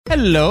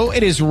Hello,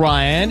 it is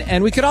Ryan,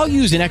 and we could all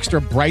use an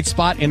extra bright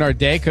spot in our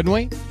day, couldn't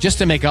we? Just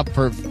to make up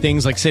for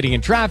things like sitting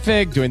in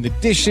traffic, doing the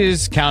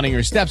dishes, counting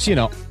your steps, you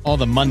know, all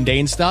the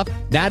mundane stuff.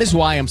 That is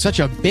why I'm such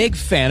a big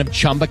fan of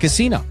Chumba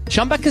Casino.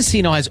 Chumba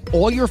Casino has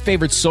all your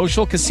favorite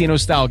social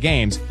casino-style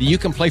games that you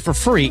can play for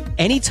free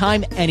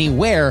anytime,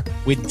 anywhere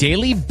with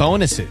daily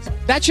bonuses.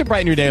 That should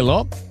brighten your day a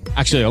little.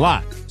 Actually, a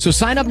lot. So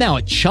sign up now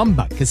at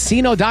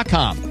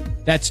ChumbaCasino.com.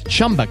 That's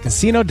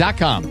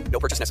ChumbaCasino.com. No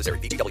purchase necessary.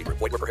 VGW Group.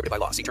 Void where prohibited by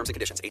law. See terms and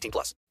conditions.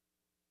 18+.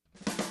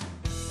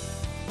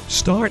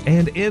 Start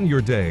and end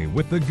your day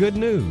with the good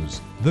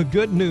news. The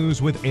Good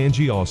News with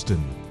Angie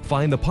Austin.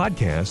 Find the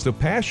podcast of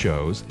past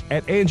shows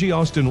at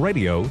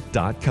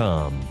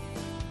angieaustinradio.com.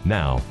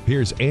 Now,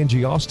 here's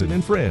Angie Austin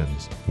and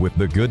friends with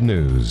the good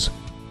news.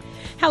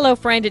 Hello,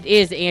 friend. It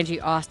is Angie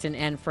Austin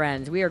and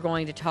friends. We are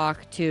going to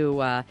talk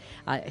to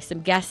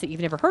some guests that you've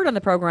never heard on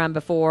the program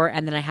before,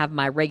 and then I have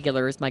my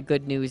regulars, my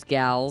good news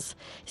gals,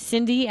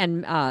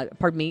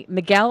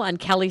 Miguel and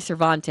Kelly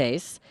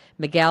Cervantes.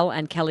 Miguel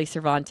and Kelly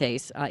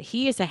Cervantes.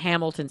 He is a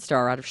Hamilton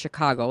star out of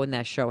Chicago in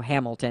that show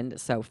Hamilton,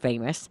 so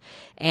famous.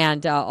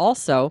 And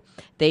also,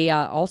 they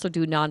also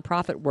do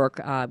nonprofit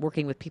work,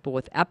 working with people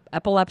with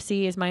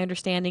epilepsy, is my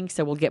understanding.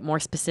 So we'll get more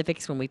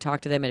specifics when we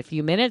talk to them in a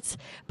few minutes.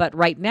 But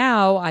right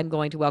now, I'm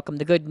going to welcome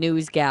the good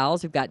news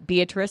gals. We've got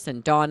Beatrice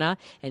and Donna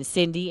and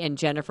Cindy and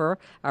Jennifer,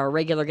 our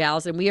regular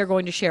gals. And we are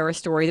going to share a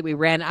story that we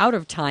ran out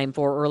of time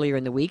for earlier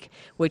in the week,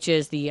 which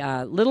is the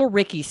Little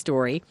Ricky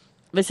story.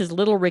 This is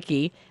Little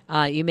Ricky.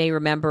 You may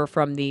remember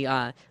from the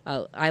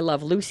I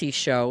Love Lucy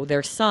show,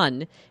 their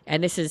son.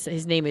 And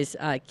his name is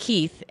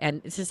Keith,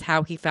 and this is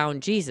how he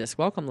found Jesus.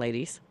 Welcome,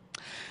 ladies.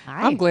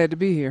 Hi. I'm glad to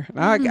be here.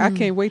 I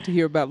can't wait to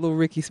hear about little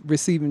Ricky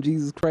receiving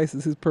Jesus Christ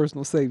as his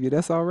personal Savior.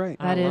 That's all right.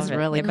 That is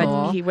really cool.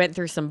 cool. But he went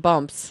through some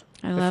bumps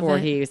before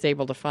he was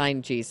able to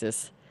find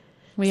Jesus.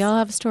 We all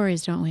have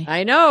stories, don't we?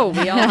 I know.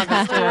 We all have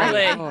a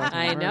story.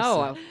 I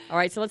know. All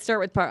right, so let's start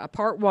with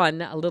part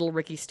one, a Little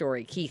Ricky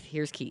story. Keith,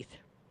 here's Keith.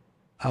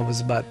 I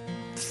was about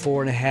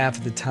 4.5 at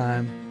the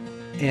time,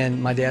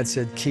 and my dad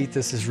said, Keith,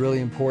 this is really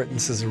important.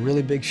 This is a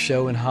really big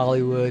show in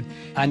Hollywood.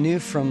 I knew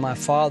from my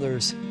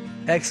father's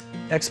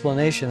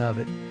explanation of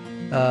it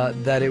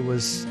that it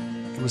was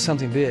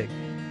something big.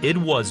 It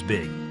was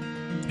big.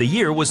 The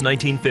year was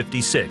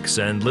 1956,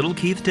 and little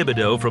Keith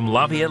Thibodeau from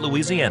Lafayette,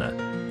 Louisiana,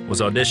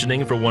 was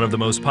auditioning for one of the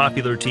most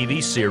popular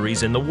TV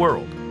series in the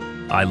world,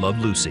 I Love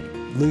Lucy.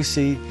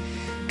 Lucy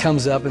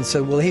comes up and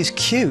said, well, he's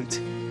cute,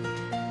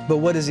 but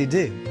what does he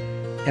do?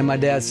 And my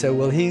dad said,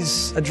 well,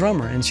 he's a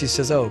drummer. And she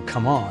says, oh,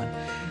 come on.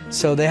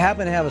 So they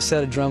happen to have a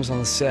set of drums on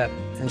the set.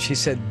 And she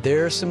said,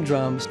 there's some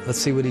drums. Let's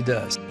see what he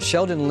does.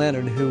 Sheldon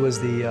Leonard, who was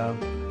the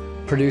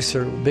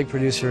big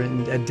producer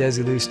at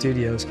Desilu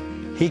Studios,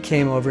 he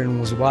came over and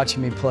was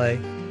watching me play.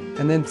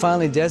 And then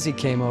finally Desi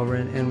came over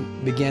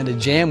and began to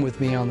jam with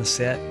me on the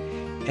set.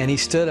 And he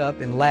stood up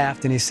and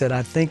laughed and he said,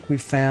 I think we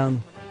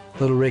found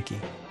Little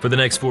Ricky. For the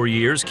next 4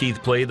 years,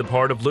 Keith played the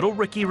part of Little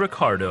Ricky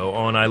Ricardo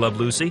on I Love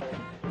Lucy.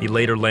 He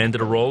later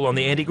landed a role on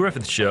The Andy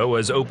Griffith Show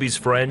as Opie's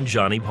friend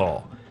Johnny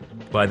Paul.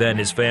 By then,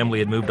 his family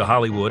had moved to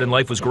Hollywood and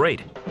life was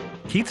great.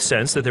 Keith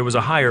sensed that there was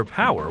a higher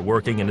power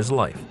working in his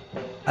life.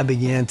 I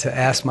began to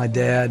ask my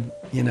dad,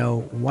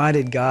 why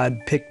did God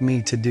pick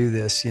me to do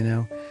this, He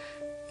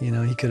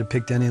could have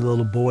picked any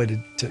little boy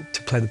to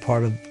play the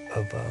part of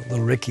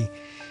Little Ricky.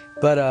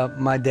 But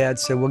my dad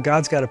said, well,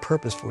 God's got a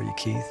purpose for you,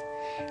 Keith.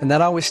 And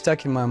that always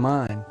stuck in my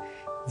mind,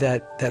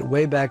 that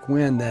way back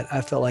when that I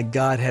felt like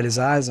God had his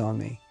eyes on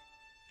me.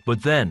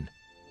 But then,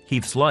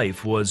 Keith's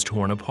life was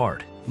torn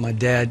apart. My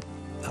dad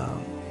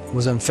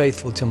was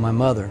unfaithful to my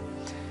mother.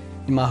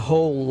 My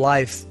whole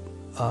life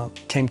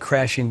came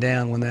crashing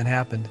down when that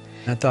happened.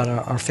 I thought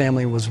our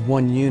family was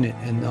one unit,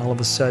 and all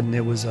of a sudden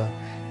it was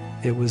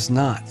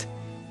not.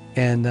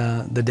 And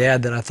the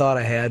dad that I thought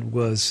I had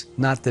was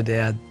not the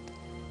dad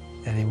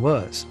that he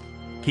was.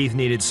 Keith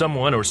needed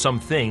someone or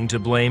something to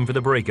blame for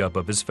the breakup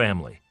of his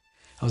family.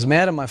 I was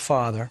mad at my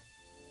father,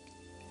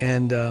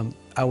 and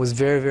I was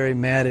very, very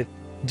mad at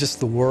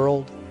just the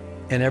world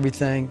and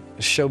everything.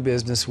 Show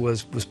business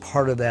was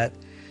part of that,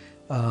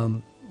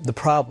 the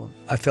problem.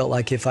 I felt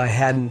like if I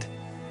hadn't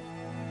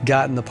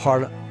gotten the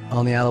part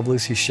on the I Love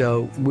Lucy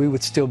show, we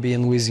would still be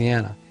in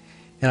Louisiana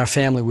and our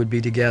family would be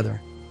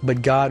together.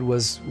 But God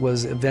was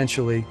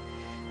eventually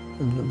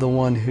the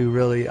one who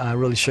I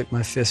really shook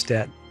my fist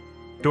at.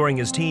 During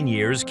his teen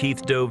years,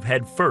 Keith dove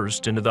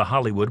headfirst into the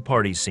Hollywood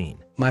party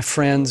scene. My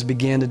friends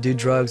began to do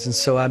drugs, and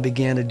so I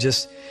began to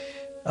just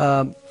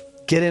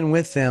get in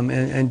with them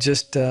and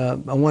just, I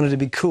wanted to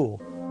be cool.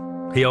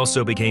 He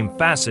also became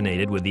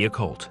fascinated with the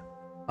occult.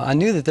 I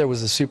knew that there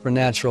was a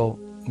supernatural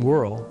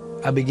world.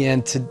 I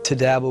began to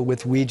dabble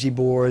with Ouija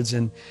boards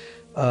and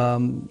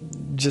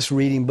just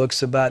reading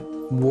books about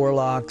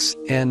warlocks.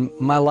 And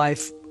my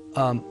life,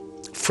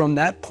 from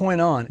that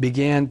point on,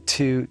 began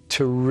to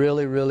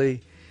really, really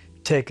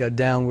take a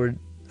downward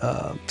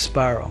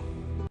spiral.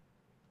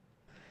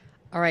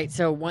 All right,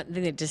 so one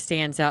thing that just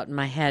stands out in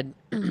my head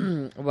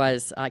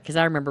was because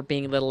I remember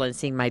being little and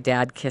seeing my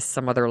dad kiss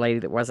some other lady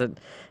that wasn't,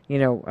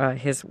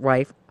 his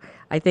wife.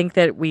 I think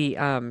that we,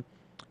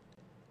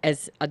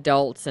 as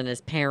adults and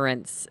as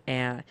parents,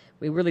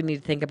 we really need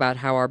to think about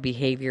how our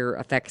behavior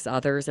affects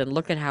others and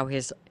look at how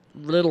his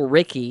little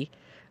Ricky,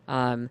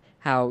 Keith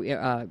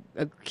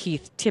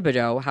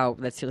Thibodeau,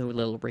 that's who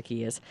little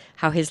Ricky is,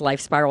 how his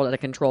life spiraled out of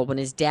control when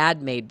his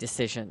dad made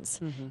decisions.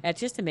 It's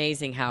just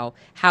amazing how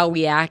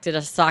we act at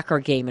a soccer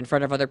game in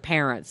front of other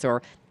parents,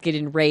 or get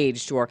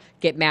enraged or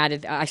get mad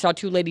at. I saw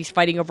two ladies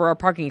fighting over our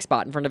parking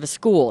spot in front of a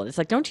school. And it's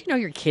like, don't you know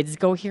your kids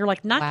go here?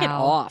 Like, knock it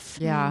off.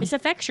 Yeah. This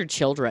affects your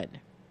children.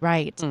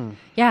 Right.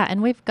 Yeah,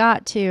 and we've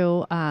got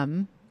to,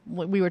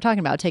 we were talking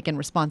about taking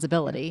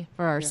responsibility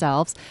for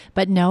ourselves,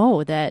 but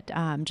know that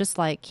just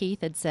like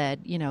Keith had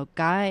said,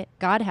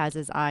 God has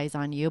his eyes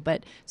on you,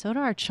 but so do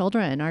our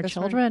children. Our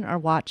children are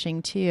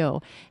watching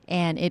too,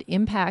 and it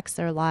impacts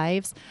their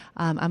lives.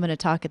 I'm going to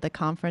talk at the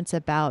conference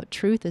about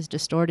truth is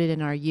distorted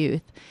in our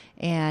youth,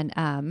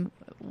 and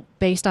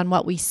based on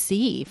what we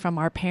see from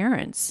our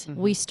parents,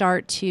 we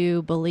start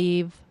to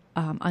believe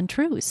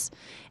untruths.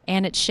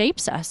 And it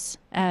shapes us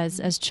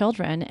as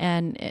children,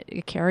 and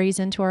it carries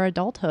into our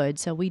adulthood.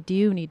 So we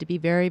do need to be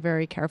very,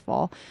 very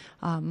careful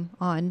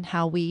on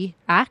how we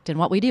act and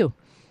what we do.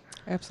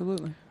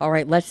 Absolutely. All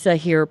right, let's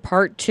hear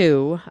part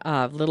 2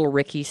 of Little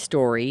Ricky's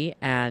story,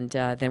 and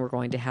then we're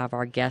going to have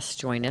our guests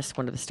join us,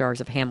 one of the stars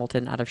of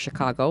Hamilton out of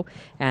Chicago,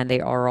 and they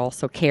are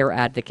also care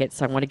advocates.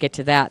 So I want to get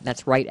to that.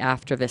 That's right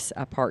after this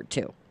part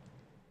 2.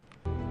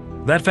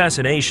 That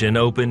fascination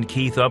opened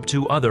Keith up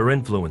to other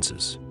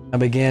influences. I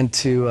began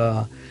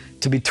to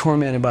be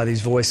tormented by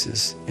these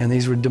voices, and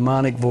these were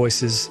demonic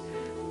voices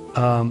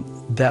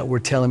that were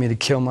telling me to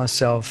kill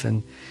myself,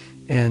 and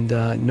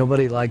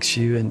nobody likes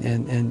you,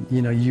 and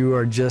you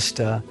are just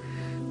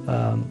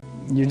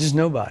you're just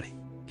nobody.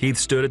 Keith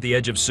stood at the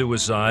edge of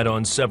suicide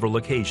on several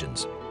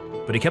occasions,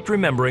 but he kept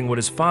remembering what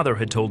his father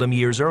had told him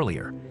years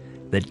earlier,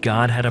 that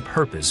God had a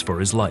purpose for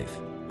his life.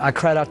 I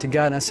cried out to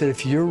God, and I said,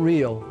 if you're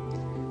real,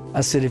 I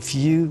said, if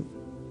you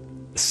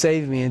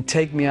save me and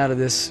take me out of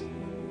this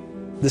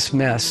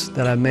mess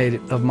that I made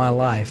of my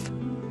life,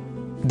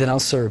 then I'll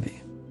serve you.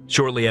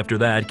 Shortly after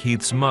that,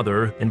 Keith's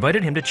mother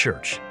invited him to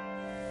church.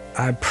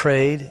 I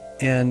prayed,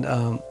 and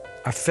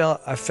I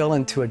fell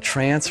into a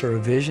trance or a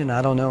vision.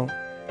 I don't know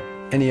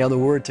any other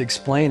word to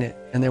explain it.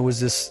 And there was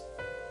this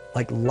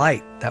like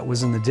light that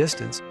was in the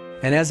distance.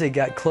 And as it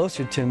got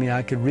closer to me,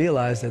 I could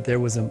realize that there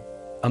was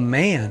a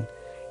man,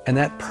 and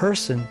that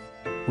person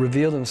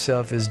revealed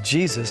himself as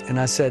Jesus. And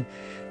I said,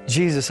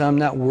 Jesus, I'm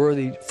not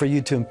worthy for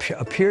you to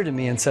appear to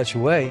me in such a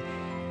way.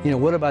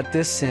 What about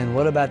this sin?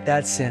 What about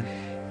that sin?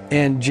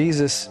 And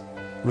Jesus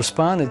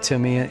responded to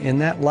me in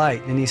that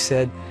light, and he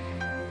said,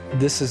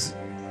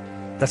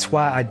 that's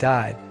why I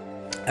died.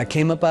 I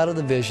came up out of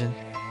the vision,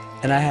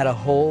 and I had a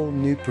whole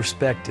new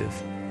perspective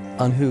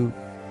on who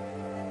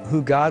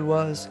God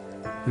was,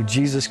 who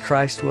Jesus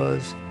Christ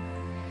was,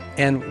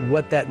 and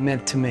what that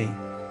meant to me,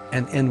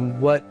 and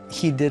what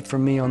he did for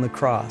me on the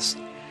cross,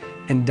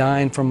 and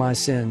dying for my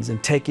sins,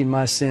 and taking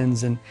my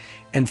sins,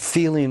 and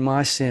feeling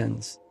my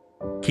sins.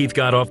 Keith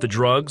got off the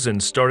drugs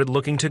and started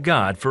looking to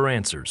God for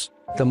answers.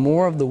 The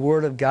more of the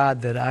Word of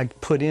God that I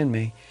put in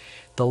me,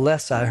 the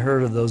less I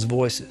heard of those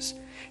voices.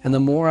 And the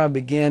more I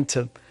began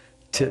to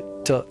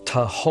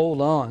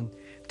hold on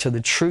to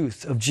the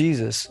truth of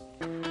Jesus.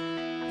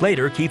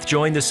 Later, Keith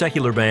joined the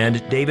secular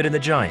band David and the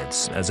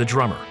Giants as a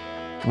drummer.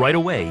 Right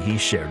away, he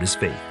shared his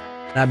faith.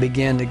 I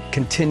began to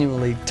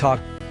continually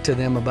talk to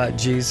them about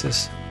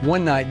Jesus.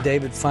 One night,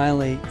 David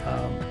finally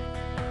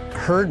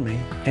heard me,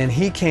 and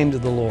he came to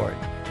the Lord.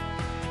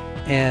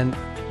 And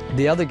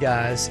the other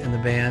guys in the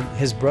band,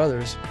 his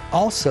brothers,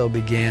 also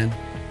began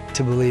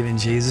to believe in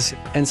Jesus.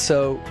 And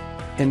so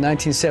in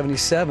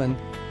 1977,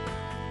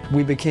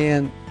 we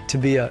began to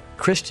be a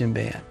Christian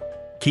band.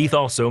 Keith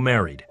also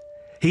married.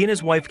 He and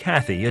his wife,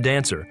 Kathy, a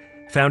dancer,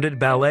 founded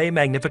Ballet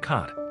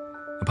Magnificat,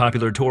 a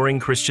popular touring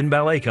Christian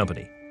ballet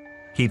company.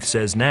 Keith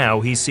says now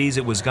he sees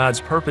it was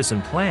God's purpose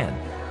and plan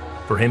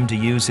for him to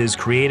use his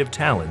creative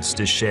talents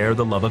to share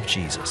the love of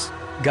Jesus.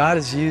 God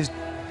has used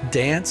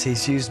dance,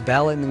 he's used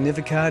Ballet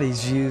Magnificat,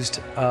 he's used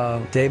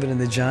David and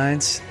the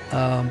Giants,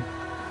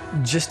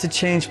 just to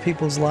change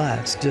people's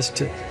lives, just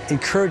to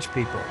encourage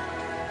people,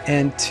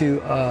 and to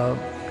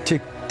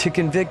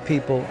convict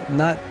people,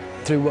 not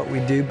through what we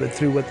do, but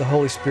through what the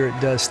Holy Spirit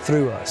does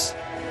through us.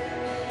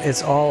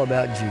 It's all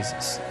about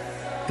Jesus.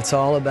 It's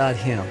all about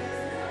him.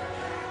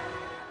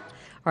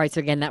 All right, so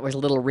again, that was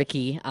Little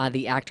Ricky,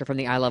 the actor from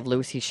the I Love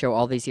Lucy show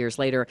all these years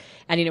later.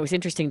 And, it was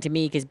interesting to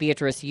me because,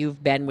 Beatrice,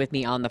 you've been with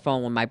me on the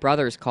phone when my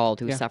brother's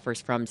called, who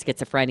suffers from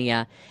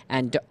schizophrenia.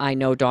 And I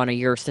know, Donna,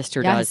 your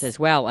sister does as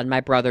well. And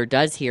my brother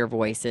does hear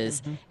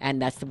voices.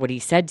 And that's what he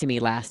said to me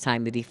last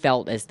time, that he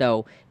felt as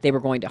though they were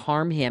going to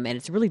harm him. And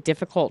it's really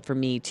difficult for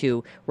me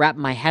to wrap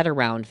my head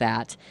around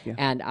that.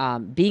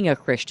 And being a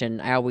Christian,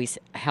 I always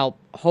help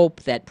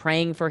hope that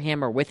praying for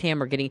him or with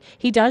him or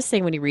he does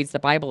say when he reads the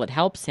Bible it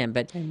helps him,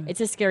 but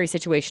it's a scary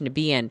situation to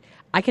be in.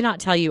 I cannot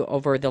tell you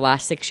over the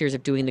last 6 years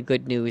of doing the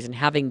Good News and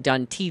having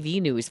done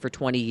TV news for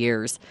 20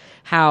 years,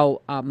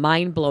 how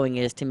mind-blowing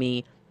it is to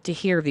me to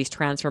hear of these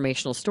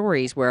transformational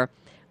stories where,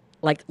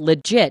 like,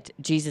 legit,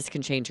 Jesus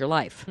can change your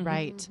life.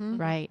 Right,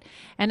 right.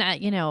 And,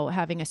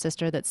 having a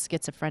sister that's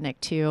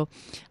schizophrenic too,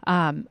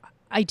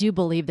 I do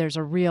believe there's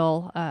a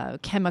real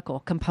chemical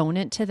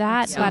component to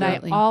that, but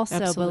I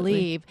also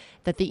believe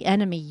that the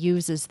enemy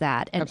uses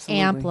that and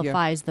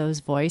amplifies those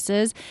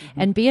voices.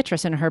 And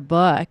Beatrice, in her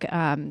book,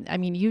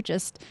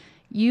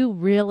 you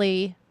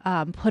really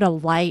put a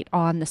light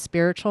on the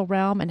spiritual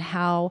realm and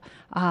how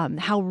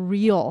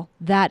real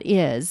that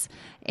is.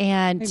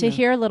 And to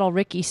hear little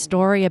Ricky's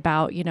story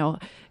about,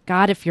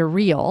 God, if you're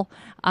real,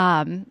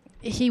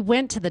 he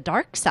went to the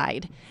dark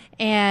side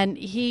and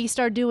he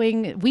started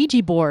doing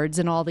Ouija boards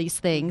and all these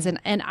things. And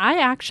I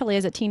actually,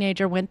 as a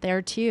teenager, went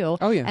there too.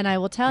 Oh, yeah. And I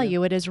will tell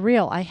you, it is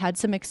real. I had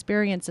some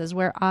experiences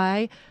where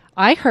I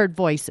heard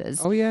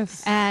voices. Oh,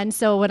 yes. And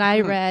so when I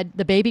read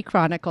the Baby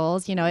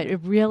Chronicles, it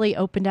really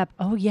opened up.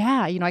 Oh,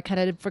 yeah. I kind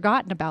of had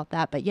forgotten about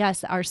that. But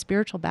yes, our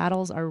spiritual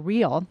battles are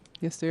real.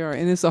 Yes, they are.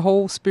 And it's a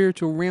whole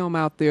spiritual realm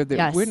out there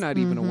that we're not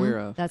even aware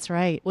of. That's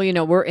right.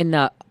 Well, we're in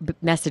the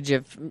message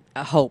of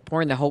hope.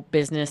 We're in the hope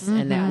business,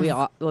 and that we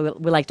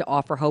like to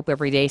offer hope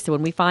every day. So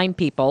when we find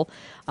people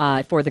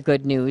for the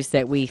Good News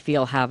that we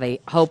feel have a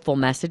hopeful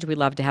message, we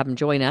love to have them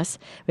join us.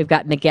 We've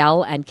got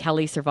Miguel and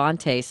Kelly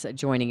Cervantes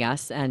joining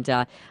us. And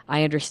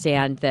I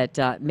understand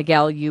that,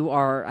 Miguel, you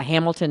are a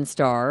Hamilton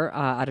star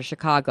out of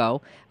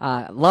Chicago.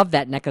 Love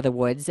that neck of the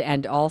woods.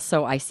 And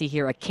also I see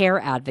here a care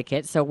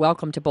advocate. So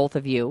welcome to both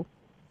of you.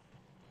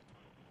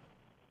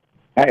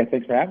 Hi,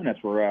 thanks for having us.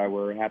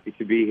 We're happy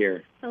to be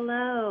here.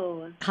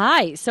 Hello.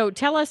 Hi. So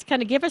tell us,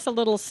 kind of give us a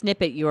little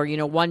snippet, your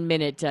 1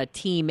 minute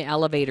team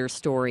elevator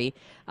story,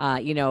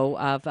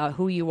 of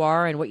who you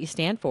are and what you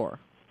stand for.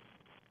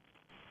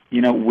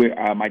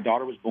 My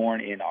daughter was born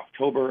in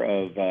October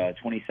of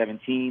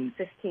 2017.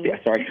 15.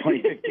 Yeah, sorry,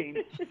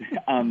 2015.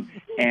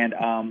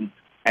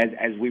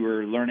 As we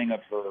were learning of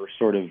her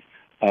sort of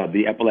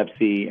the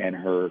epilepsy and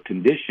her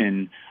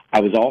condition, I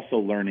was also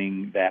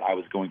learning that I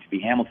was going to be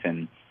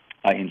Hamilton.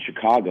 In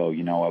Chicago,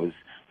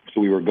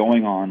 we were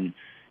going on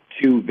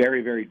two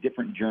very, very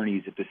different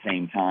journeys at the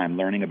same time,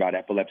 learning about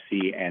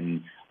epilepsy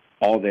and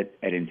all that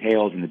it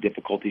entails and the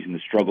difficulties and the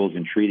struggles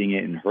in treating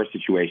it in her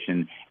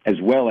situation, as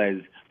well as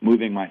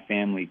moving my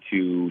family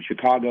to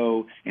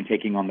Chicago and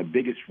taking on the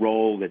biggest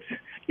role that's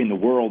in the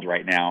world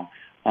right now.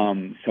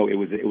 So it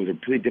was a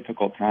pretty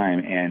difficult time.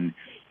 And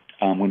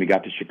when we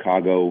got to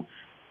Chicago,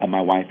 my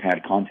wife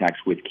had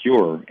contacts with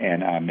Cure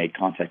and made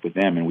contact with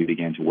them, and we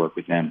began to work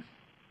with them.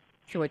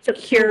 So it's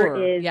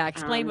Cure is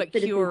explain what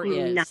Citizens Cure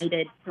United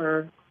is.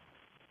 So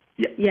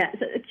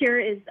Cure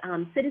is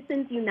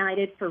Citizens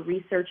United for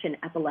Research in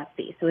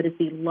Epilepsy. So it is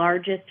the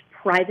largest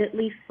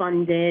privately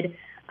funded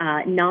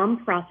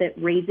nonprofit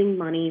raising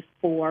money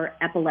for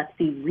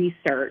epilepsy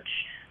research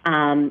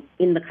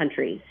in the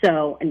country.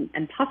 So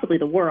and possibly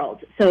the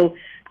world. So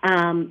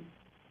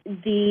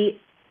the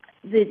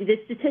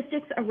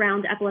statistics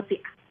around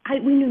epilepsy.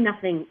 We knew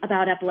nothing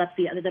about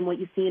epilepsy other than what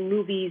you see in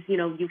movies.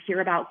 You hear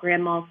about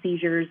grand mal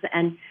seizures,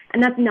 and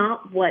that's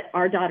not what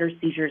our daughter's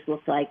seizures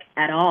looked like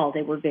at all.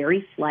 They were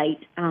very slight.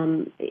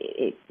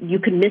 You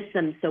could miss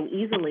them so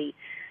easily.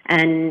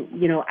 And,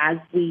 as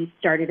we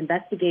started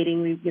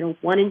investigating,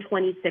 1 in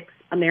 26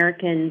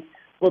 Americans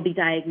will be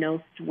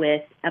diagnosed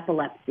with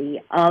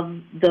epilepsy.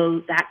 Of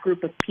that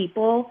group of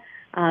people,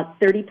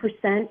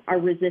 30% are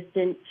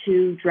resistant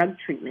to drug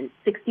treatment.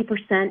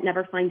 60%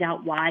 never find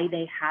out why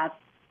they have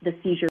the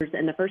seizures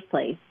in the first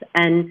place.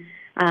 And,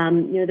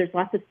 there's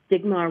lots of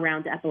stigma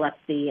around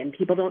epilepsy, and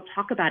people don't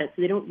talk about it,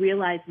 so they don't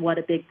realize what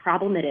a big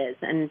problem it is.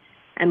 And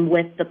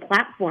with the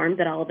platform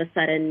that all of a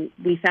sudden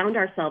we found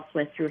ourselves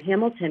with through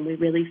Hamilton, we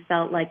really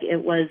felt like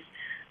it was,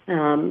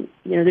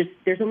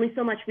 there's only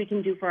so much we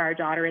can do for our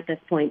daughter at this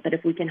point, but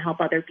if we can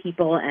help other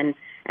people and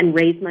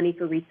raise money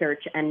for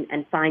research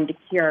and find a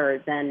cure,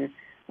 then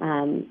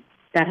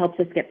that helps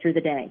us get through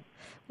the day.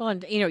 Well,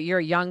 and you're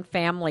a young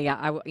family.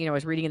 I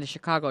was reading in the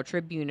Chicago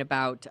Tribune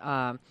about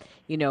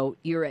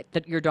you're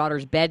at your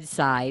daughter's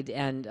bedside,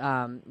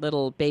 and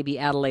little baby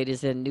Adelaide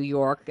is in New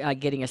York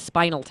getting a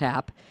spinal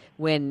tap.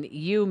 When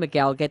you,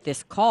 Miguel, get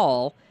this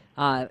call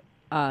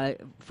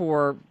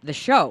for the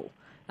show,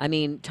 I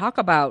mean, talk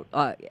about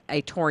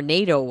a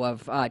tornado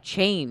of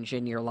change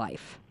in your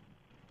life.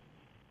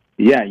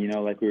 Yeah,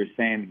 like we were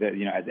saying, that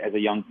as a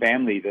young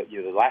family, that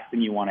the last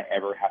thing you want to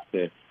ever have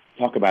to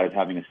talk about is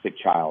having a sick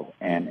child,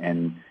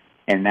 and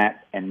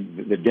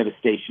the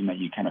devastation that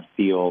you kind of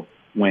feel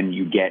when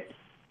you get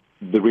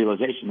the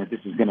realization that this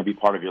is going to be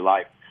part of your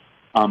life.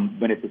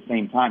 But at the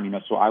same time,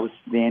 so I was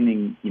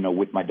standing,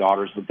 with my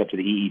daughters hooked up to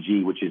the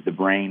EEG, which is the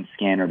brain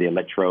scanner, the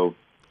electro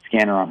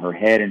scanner on her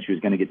head, and she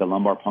was going to get the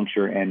lumbar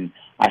puncture, and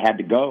I had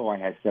to go. I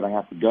had said I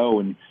have to go,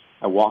 and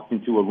I walked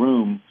into a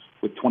room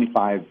with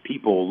 25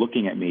 people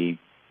looking at me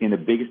in the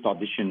biggest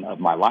audition of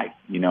my life,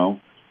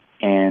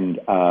 And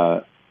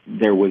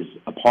there was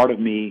a part of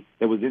me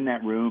that was in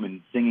that room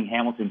and singing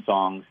Hamilton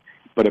songs,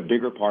 but a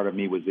bigger part of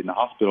me was in the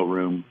hospital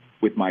room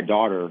with my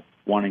daughter,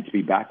 wanting to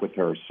be back with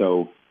her.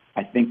 So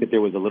I think that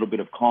there was a little bit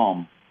of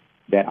calm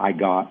that I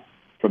got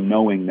from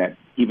knowing that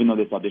even though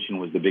this audition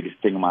was the biggest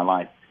thing in my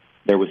life,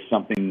 there was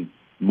something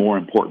more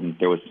important.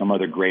 There was some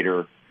other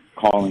greater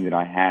calling that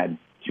I had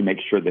to make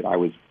sure that I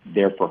was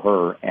there for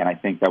her. And I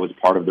think that was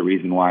part of the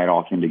reason why it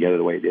all came together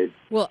the way it did.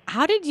 Well,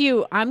 how did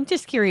you, I'm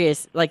just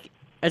curious, like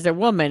as a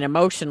woman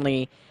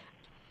emotionally,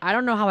 I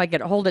don't know how I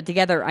could hold it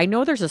together. I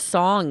know there's a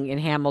song in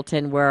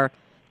Hamilton where,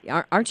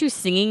 aren't you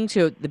singing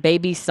to the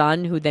baby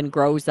son who then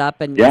grows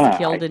up and is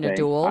killed in a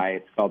duel?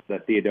 It's called the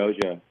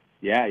Theodosia.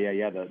 Yeah.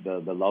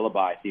 The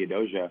lullaby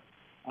Theodosia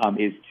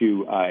is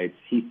to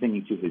he's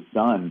singing to his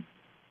son,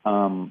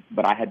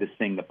 but I had to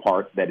sing the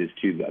part that is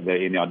to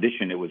in the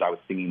audition. I was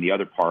singing the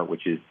other part,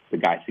 which is the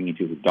guy singing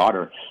to his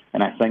daughter,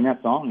 and I sang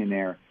that song in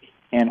there.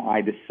 And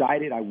I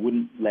decided I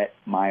wouldn't let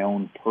my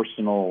own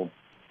personal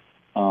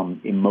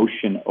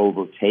emotion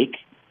overtake,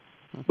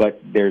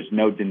 but there's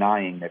no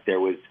denying that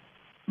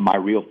my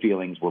real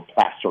feelings were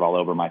plastered all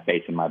over my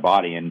face and my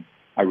body. And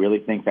I really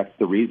think that's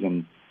the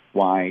reason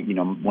why,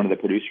 one of the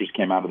producers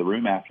came out of the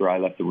room after I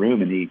left the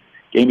room, and he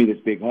gave me this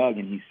big hug,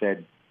 and he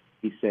said,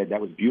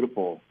 that was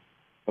beautiful.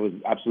 That was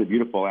absolutely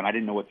beautiful. And I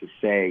didn't know what to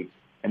say.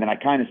 And then I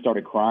kind of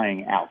started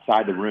crying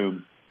outside the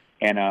room.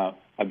 And a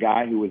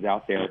guy who was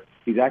out there,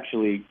 he's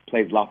actually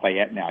plays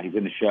Lafayette now. He's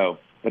in the show.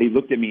 But he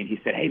looked at me and he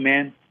said, "Hey,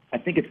 man, I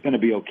think it's going to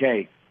be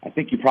okay. I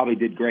think you probably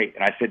did great."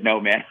 And I said, "No,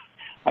 man,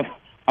 I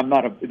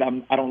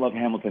don't love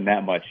Hamilton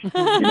that much." So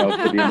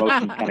the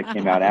emotions kind of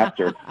came out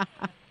after.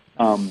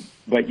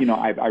 But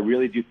I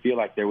really do feel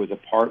like there was a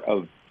part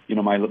of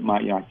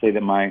I say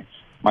that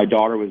my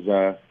daughter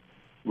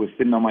was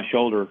sitting on my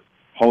shoulder,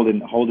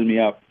 holding me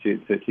up to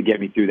get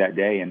me through that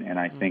day, and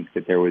I think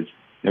that there's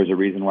a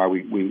reason why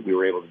we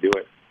were able to do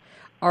it.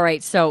 All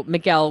right, so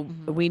Miguel,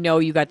 we know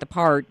you got the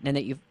part, and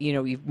that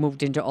you've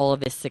moved into all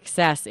of this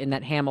success in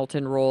that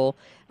Hamilton role.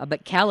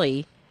 But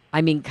Kelly,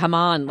 I mean, come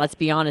on, let's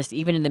be honest.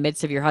 Even in the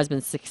midst of your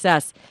husband's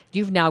success,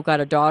 you've now got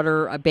a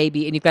daughter, a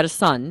baby, and you've got a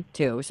son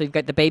too. So you've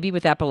got the baby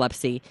with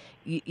epilepsy.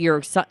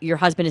 Your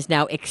husband is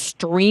now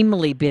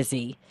extremely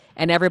busy,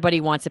 and everybody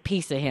wants a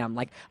piece of him.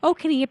 Like, oh,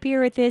 can he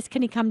appear at this?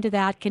 Can he come to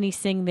that? Can he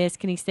sing this?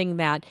 Can he sing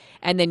that?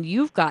 And then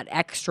you've got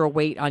extra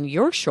weight on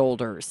your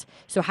shoulders.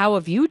 So how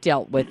have you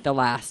dealt with the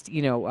last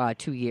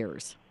 2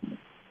 years?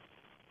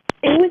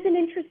 It was an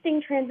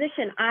interesting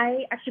transition.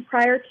 I actually,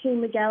 prior to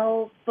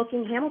Miguel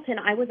booking Hamilton,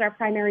 I was our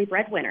primary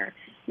breadwinner.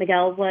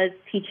 Miguel was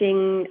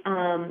teaching,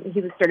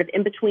 he was sort of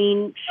in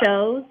between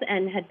shows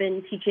and had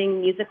been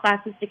teaching music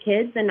classes to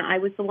kids, and I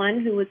was the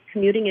one who was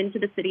commuting into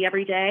the city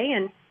every day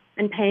and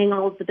paying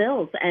all of the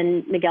bills.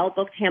 And Miguel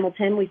booked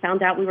Hamilton. We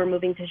found out we were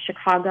moving to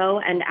Chicago,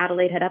 and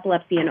Adelaide had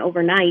epilepsy, and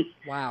overnight,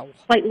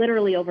 quite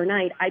literally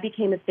overnight, I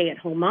became a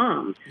stay-at-home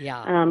mom,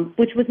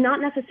 which was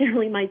not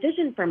necessarily my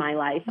vision for my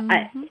life.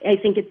 Mm-hmm. I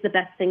think it's the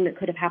best thing that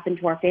could have happened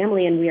to our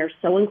family, and we are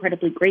so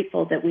incredibly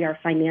grateful that we are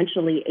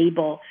financially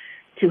able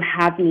to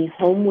have me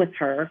home with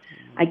her.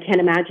 I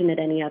can't imagine it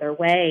any other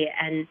way.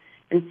 And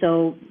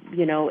so,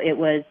 it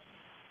was,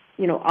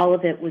 all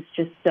of it was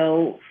just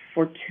so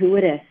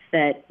fortuitous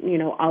that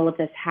all of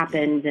this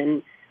happened,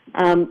 and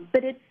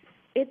but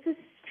it's a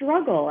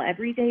struggle.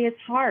 Every day is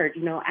hard.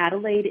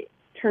 Adelaide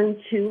turned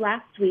 2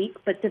 last week,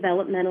 but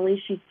developmentally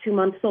she's 2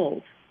 months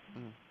old,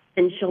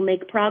 and she'll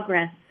make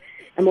progress,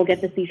 and we'll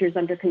get the seizures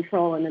under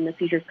control, and then the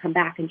seizures come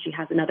back, and she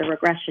has another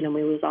regression, and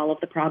we lose all of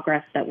the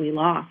progress that we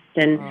lost.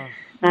 And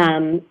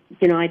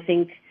I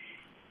think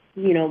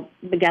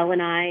Miguel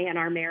and I and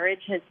our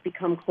marriage has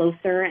become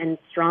closer and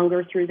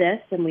stronger through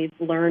this, and we've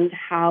learned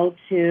how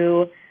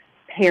to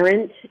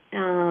parent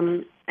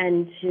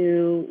and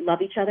to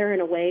love each other in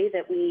a way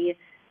that we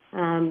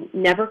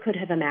never could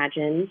have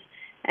imagined.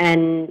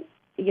 And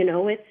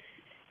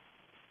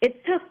it's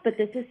tough, but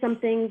this is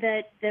something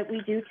that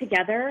we do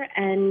together,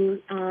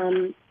 and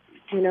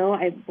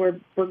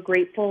we're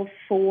grateful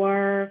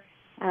for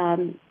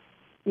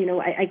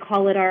I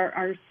call it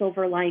our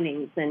silver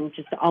linings, and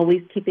just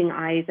always keeping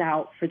eyes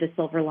out for the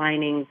silver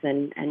linings,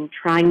 and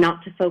trying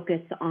not to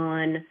focus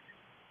on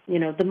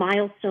the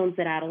milestones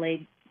that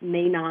Adelaide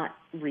may not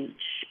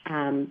reach,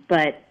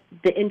 but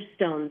the inch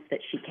stones that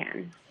she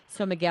can.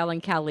 So Miguel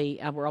and Kelly,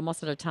 we're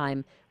almost out of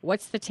time.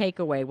 What's the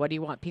takeaway? What do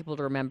you want people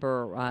to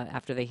remember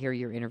after they hear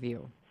your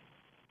interview?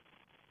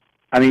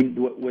 I mean,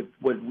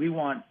 what we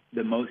want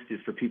the most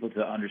is for people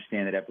to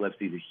understand that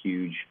epilepsy is a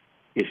huge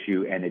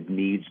issue, and it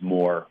needs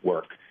more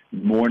work.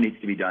 More needs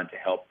to be done to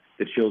help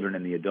the children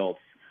and the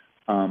adults.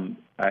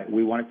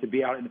 We want it to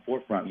be out in the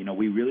forefront.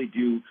 We really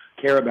do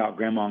care about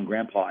grandma and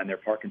grandpa and their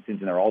Parkinson's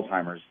and their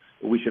Alzheimer's,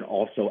 but we should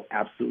also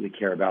absolutely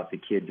care about the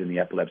kids and the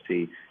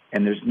epilepsy.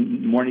 And there's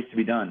more needs to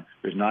be done.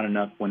 There's not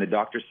enough. When the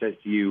doctor says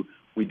to you,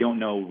 "We don't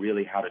know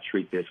really how to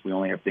treat this. We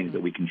only have things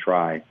that we can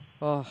try."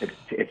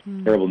 It's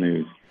terrible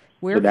news.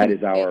 Where so that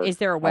is our. Is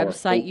there a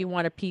website you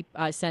want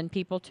to send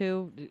people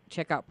to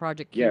check out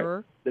Project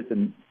Cure?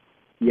 Listen,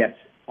 yes,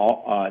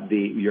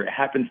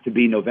 happens to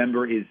be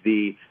November is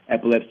the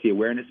Epilepsy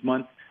Awareness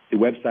Month. The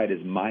website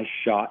is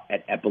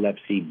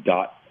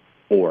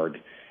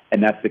myshotatepilepsy.org.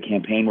 And that's the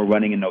campaign we're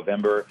running in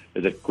November.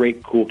 There's a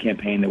great, cool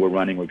campaign that we're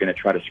running. We're going to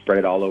try to spread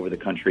it all over the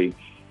country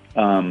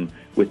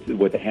with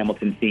the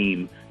Hamilton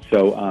theme.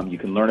 So you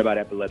can learn about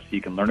epilepsy.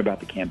 You can learn about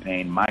the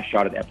campaign,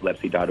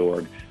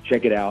 myshotatepilepsy.org.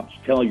 Check it out.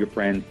 Tell your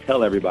friends.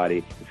 Tell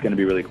everybody. It's going to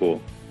be really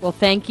cool. Well,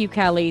 thank you,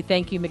 Kelly.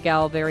 Thank you,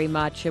 Miguel, very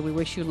much. We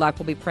wish you luck.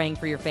 We'll be praying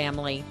for your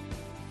family.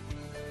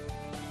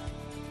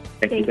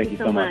 Thank you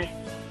so much.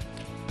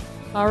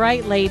 All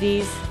right,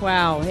 ladies.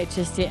 Wow. It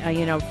just,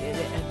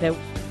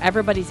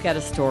 everybody's got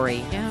a story.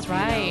 Yeah, that's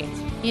right.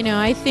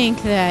 I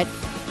think that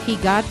he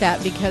got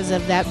that because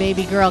of that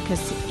baby girl,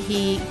 because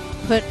he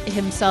put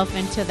himself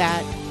into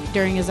that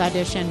during his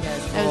audition.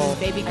 That was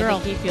his baby girl. I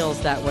think he feels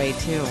that way,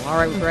 too. All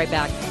right, we'll be right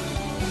back.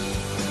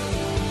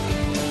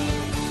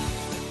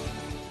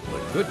 The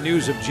good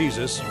news of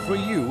Jesus for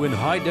you in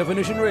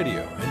high-definition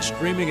radio and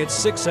streaming at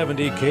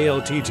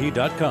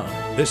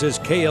 670kltt.com. This is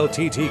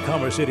KLTT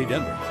Commerce City,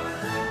 Denver.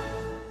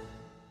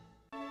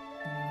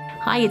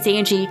 Hi, it's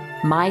Angie.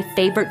 My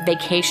favorite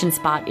vacation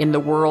spot in the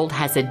world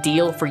has a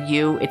deal for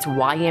you. It's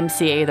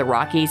YMCA of the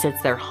Rockies.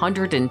 It's their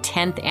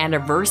 110th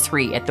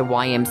anniversary at the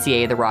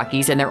YMCA of the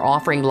Rockies, and they're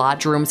offering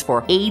lodge rooms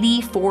for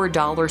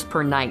 $84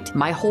 per night.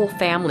 My whole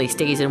family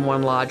stays in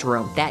one lodge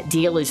room. That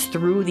deal is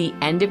through the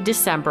end of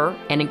December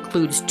and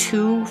includes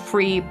 2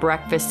 free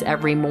breakfasts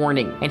every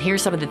morning. And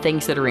here's some of the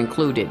things that are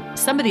included.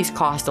 Some of these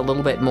cost a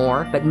little bit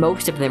more, but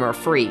most of them are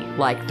free,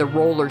 like the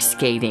roller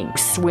skating,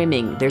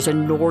 swimming. There's a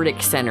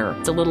Nordic center.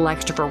 It's a little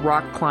extra for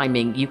rock climbing.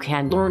 You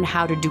can learn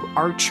how to do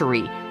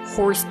archery,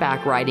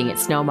 horseback riding at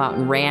Snow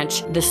Mountain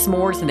Ranch. The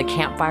s'mores and the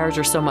campfires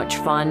are so much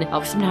fun.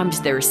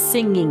 Sometimes there's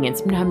singing and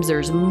sometimes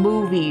there's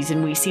movies,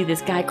 and we see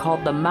this guy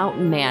called the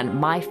Mountain Man.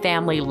 My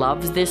family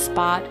loves this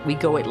spot. We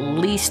go at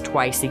least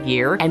twice a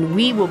year, and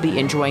we will be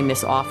enjoying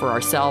this offer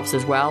ourselves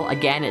as well.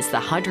 Again, it's the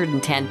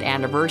 110th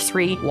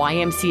anniversary.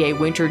 YMCA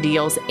winter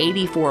deals,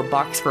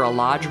 $84 for a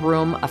lodge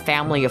room. A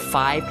family of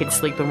 5 can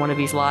sleep in one of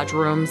these lodge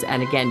rooms,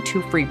 and again,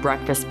 2 free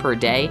breakfasts per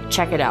day.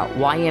 Check it out,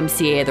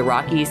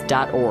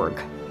 ymcaotherockies.org.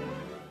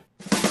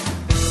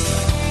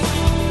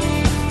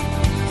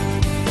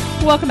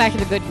 Welcome back to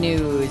the good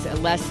news.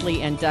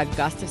 Leslie and Doug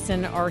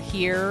Gustafson are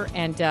here,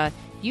 and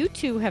you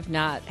two have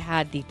not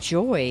had the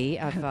joy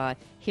of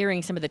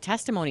hearing some of the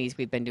testimonies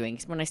we've been doing.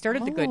 When I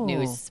started the good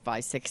news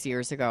 5-6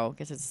 years ago, I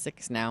guess it's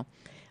 6 now,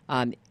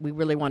 we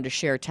really wanted to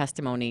share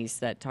testimonies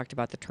that talked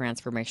about the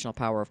transformational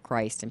power of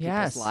Christ and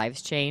people's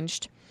lives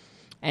changed.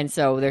 And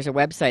so there's a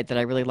website that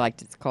I really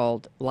liked. It's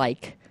called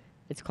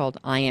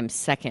I Am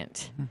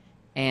Second.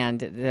 And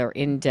they're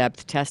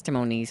in-depth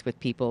testimonies with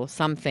people,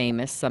 some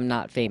famous, some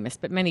not famous,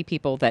 but many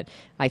people that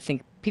I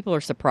think people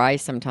are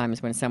surprised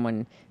sometimes when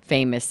someone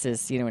famous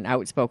is, an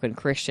outspoken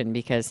Christian,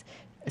 because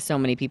so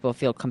many people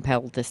feel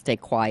compelled to stay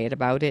quiet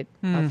about it,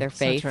 of their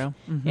faith,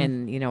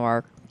 in,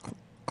 our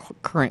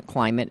current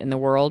climate in the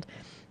world.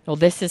 Well,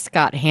 this is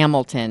Scott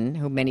Hamilton,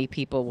 who many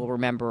people will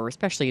remember,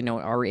 especially,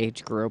 our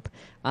age group,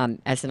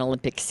 as an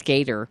Olympic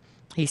skater.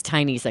 He's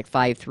tiny. He's like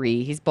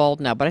 5'3". He's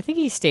bald now, but I think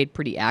he stayed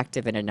pretty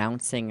active in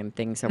announcing and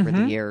things over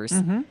the years.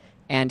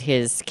 And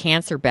his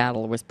cancer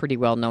battle was pretty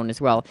well known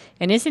as well.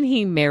 And isn't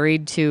he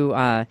married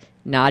to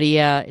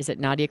Nadia? Is it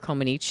Nadia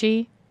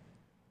Comaneci?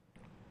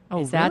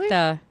 Oh, is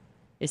really?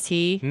 Is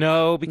he?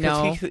 No,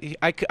 because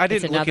I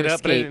didn't look it up,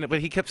 skate. but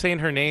he kept saying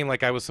her name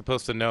like I was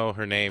supposed to know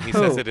her name. He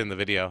says it in the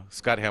video.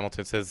 Scott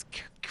Hamilton says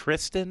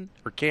Kristen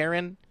or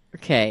Karen.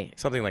 Okay.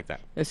 Something like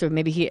that. So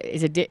maybe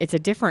it's a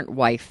different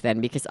wife then,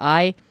 because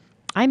I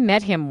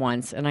met him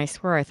once, and I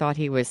swear I thought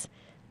he was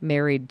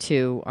married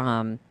to,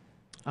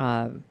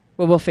 well,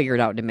 we'll figure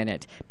it out in a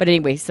minute. But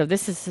anyway, so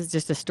this is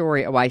just a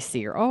story. Oh, I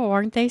see her. Oh,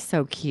 aren't they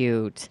so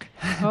cute?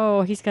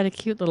 Oh, he's got a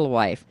cute little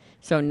wife.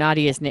 So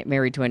Nadia is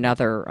married to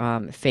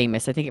another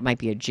famous, I think it might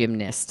be a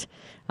gymnast,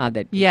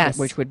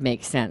 which would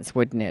make sense,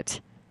 wouldn't it?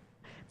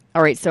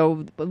 All right,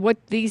 so what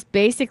these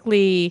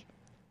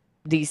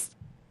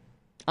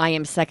I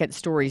Am Second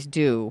stories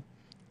do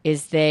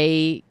is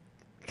they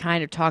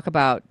kind of talk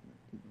about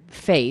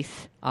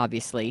faith,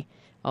 obviously.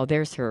 Oh,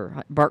 there's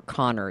her, Bart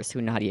Connors,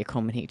 who Nadia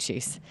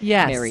Comaneci's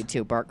married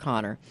to, Bart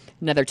Connor.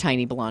 Another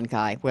tiny blonde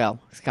guy. Well,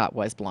 Scott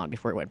was blonde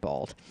before he went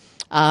bald.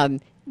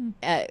 And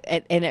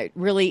it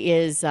really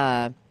is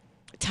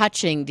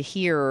touching to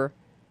hear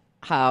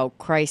how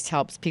Christ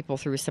helps people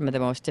through some of the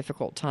most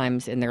difficult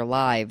times in their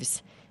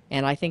lives.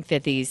 And I think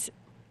that these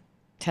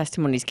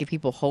testimonies give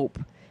people hope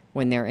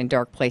when they're in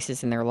dark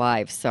places in their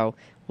lives. So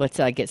let's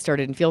get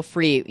started, and feel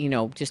free,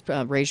 just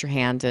raise your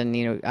hand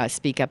and,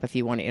 speak up if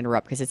you want to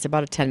interrupt, because it's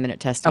about a 10-minute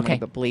testimony,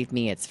 but believe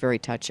me, it's very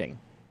touching.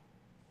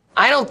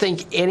 I don't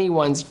think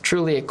anyone's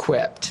truly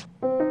equipped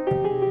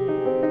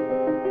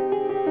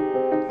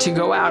to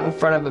go out in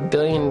front of 1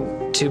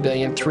 billion, 2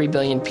 billion, 3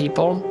 billion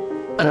people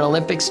on an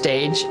Olympic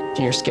stage, and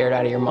you're scared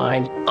out of your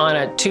mind. On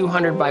a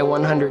 200 by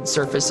 100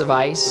 surface of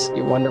ice,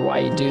 you wonder why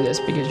you do this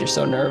because you're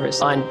so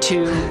nervous. On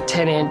two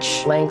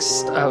 10-inch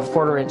lengths of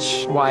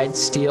 1/4-inch wide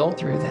steel,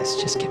 through this,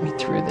 just get me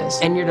through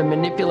this. And you're to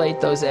manipulate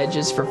those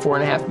edges for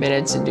 4.5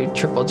 minutes and do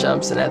triple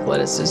jumps and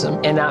athleticism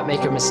and not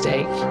make a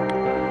mistake.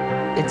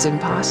 It's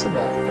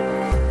impossible.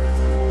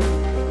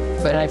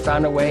 But I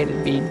found a way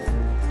to be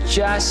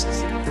just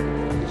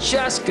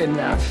good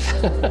enough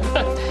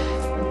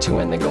to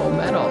win the gold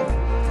medal.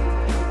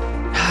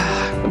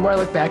 The more I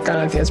look back on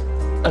it, I think it's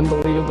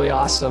unbelievably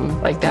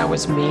awesome. Like, that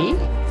was me.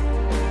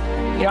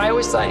 You know, I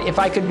always thought if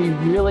I could be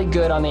really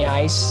good on the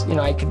ice, you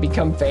know, I could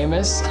become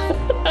famous.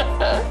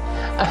 I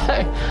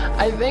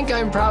think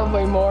I'm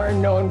probably more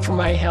known for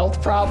my health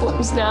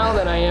problems now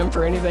than I am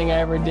for anything I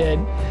ever did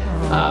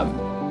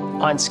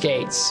on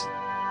skates.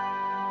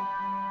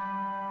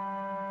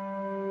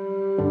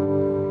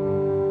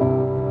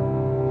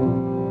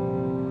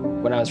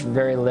 When I was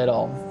very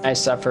little, I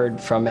suffered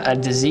from a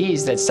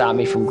disease that stopped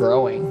me from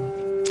growing.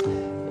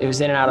 It was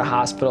in and out of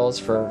hospitals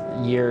for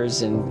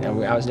years, and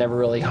I was never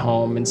really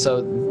home. And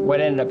so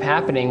what ended up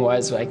happening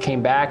was I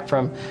came back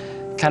from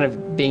kind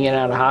of being in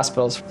and out of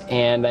hospitals,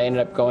 and I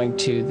ended up going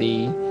to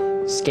the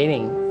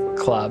skating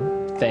club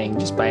thing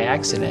just by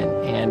accident.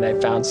 And I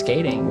found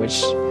skating,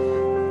 which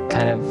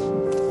kind of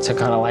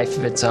took on a life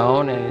of its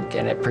own,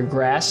 and it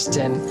progressed.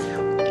 And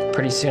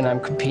pretty soon I'm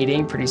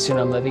competing. Pretty soon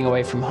I'm living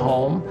away from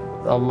home.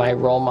 All my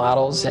role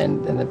models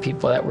and the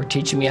people that were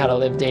teaching me how to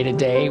live day to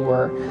day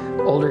were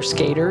older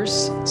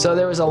skaters. So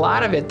there was a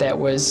lot of it that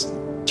was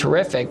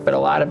terrific, but a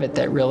lot of it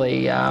that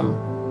really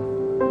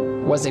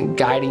wasn't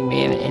guiding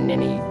me in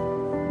any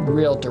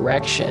real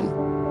direction.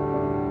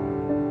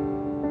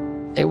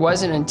 It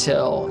wasn't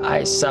until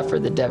I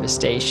suffered the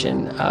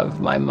devastation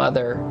of my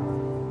mother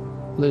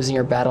losing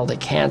her battle to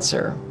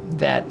cancer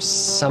that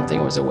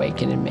something was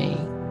awakened in me.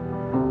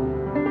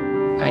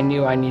 I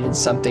knew I needed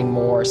something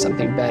more,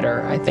 something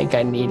better. I think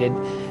I needed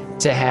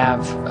to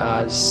have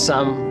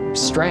some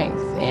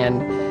strength,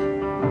 and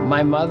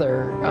my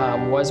mother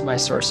was my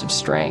source of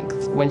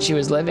strength. When she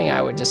was living,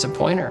 I would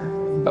disappoint her,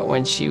 but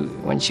when she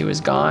was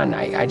gone,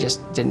 I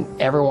just didn't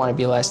ever want to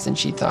be less than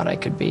she thought I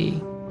could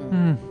be.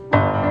 Mm.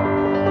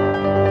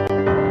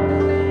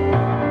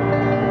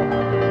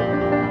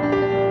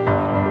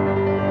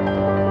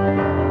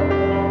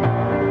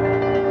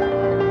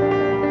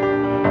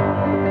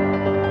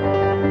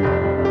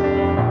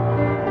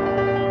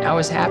 I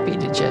was happy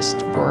to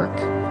just work.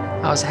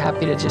 I was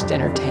happy to just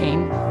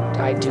entertain.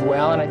 I do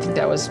well, and I think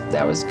that was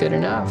good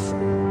enough.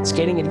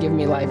 Skating had given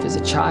me life as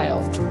a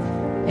child,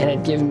 and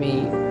it given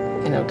me,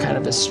 you know, kind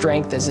of a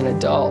strength as an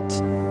adult.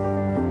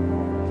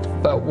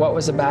 But what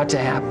was about to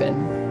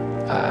happen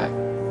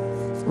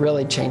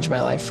really changed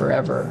my life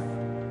forever.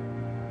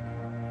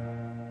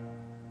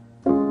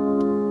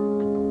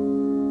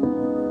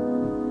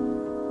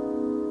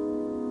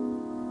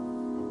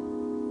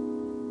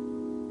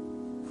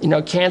 You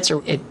know,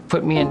 cancer, it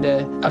put me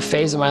into a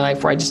phase of my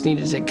life where I just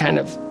needed to kind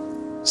of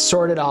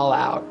sort it all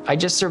out. I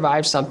just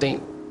survived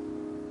something.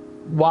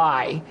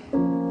 Why?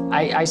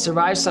 I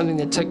survived something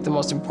that took the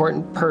most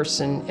important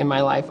person in my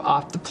life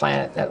off the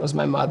planet. That was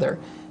my mother.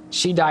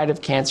 She died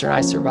of cancer, and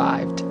I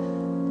survived.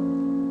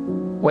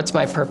 What's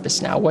my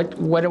purpose now?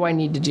 What do I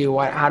need to do?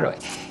 How do I?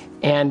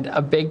 And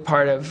a big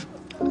part of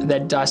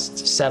that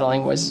dust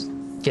settling was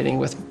getting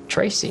with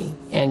Tracy.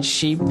 And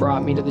she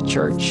brought me to the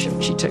church.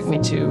 She took me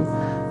to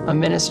a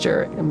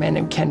minister, a man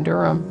named Ken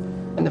Durham.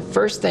 And the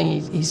first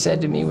thing he said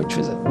to me, which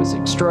was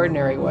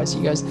extraordinary, was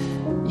he goes,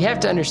 you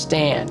have to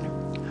understand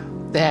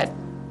that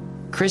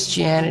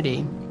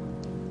Christianity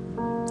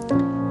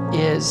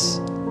is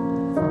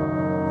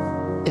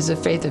a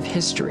faith of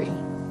history.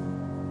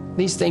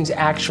 These things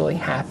actually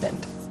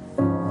happened.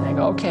 And I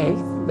go, okay,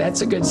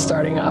 that's a good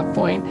starting off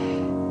point.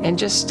 And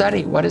just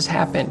study what has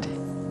happened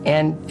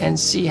and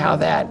see how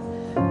that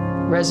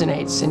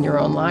resonates in your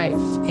own life.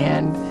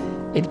 And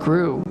it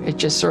grew. It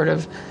just sort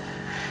of,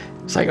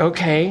 it's like,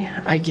 okay,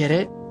 I get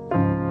it.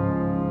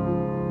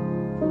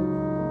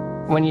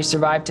 When you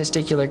survive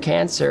testicular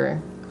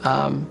cancer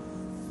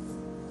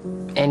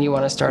and you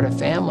want to start a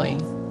family,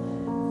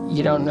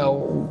 you don't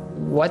know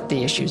what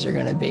the issues are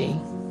going to be.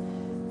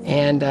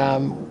 And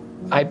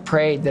I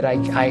prayed that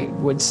I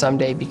would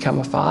someday become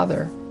a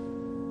father.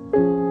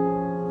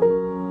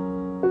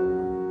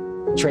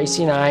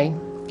 Tracy and I,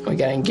 we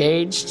got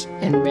engaged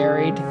and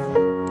married.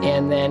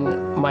 And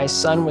then my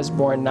son was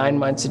born 9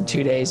 months and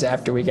 2 days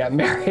after we got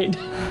married.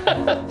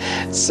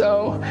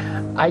 So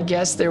I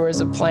guess there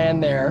was a plan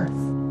there.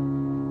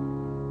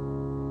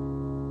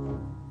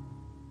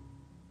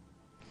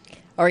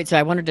 All right, so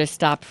I wanted to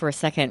stop for a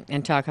second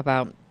and talk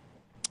about,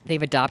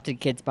 they've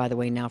adopted kids, by the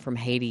way, now from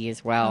Haiti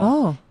as well.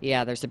 Oh.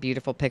 Yeah, there's a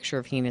beautiful picture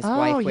of he and his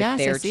wife with yes,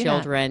 their I see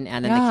children that.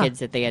 and then the kids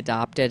that they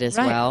adopted as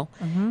well.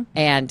 Mm-hmm.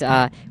 And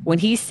when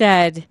he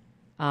said,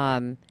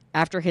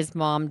 after his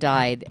mom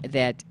died,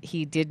 that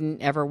he didn't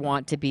ever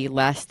want to be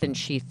less than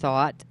she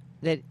thought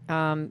that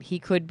he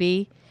could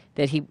be,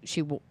 that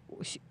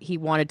he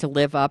wanted to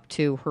live up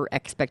to her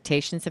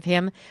expectations of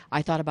him,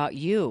 I thought about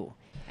you.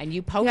 And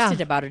you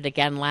posted about it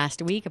again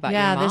last week about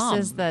your mom.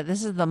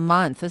 This is the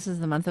month. This is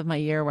the month of my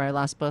year where I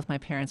lost both my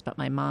parents, but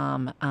my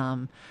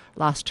mom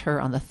lost her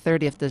on the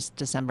 30th this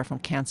December from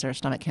cancer,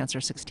 stomach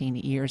cancer, 16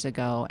 years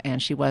ago, and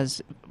she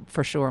was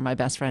for sure my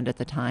best friend at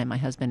the time. My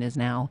husband is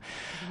now,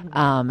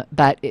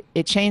 but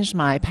it changed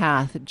my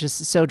path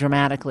just so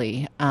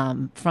dramatically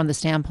from the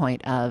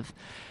standpoint of,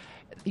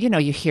 you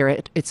hear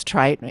it. It's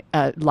trite.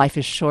 Life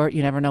is short.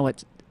 You never know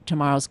what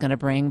tomorrow's going to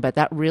bring, but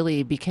that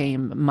really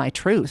became my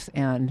truth,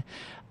 and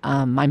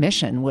my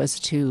mission was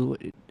to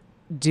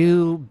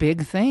do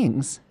big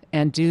things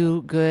and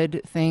do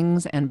good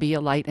things and be a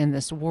light in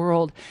this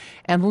world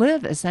and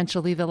live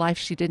essentially the life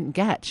she didn't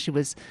get. She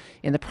was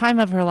in the prime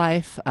of her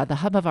life, the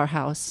hub of our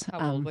house.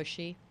 How old was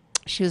she?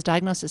 She was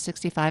diagnosed at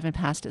 65 and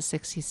passed at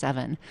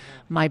 67.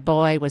 My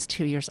boy was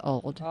 2 years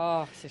old.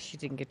 Oh, so she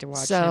didn't get to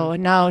watch So,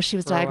 him no, she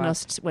was grow up.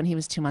 diagnosed when he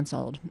was 2 months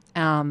old.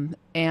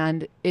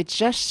 And it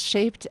just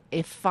shaped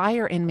a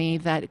fire in me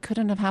that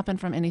couldn't have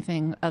happened from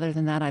anything other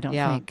than that, I don't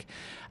think.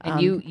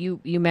 And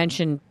you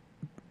mentioned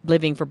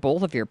living for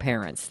both of your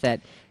parents,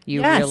 that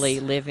you really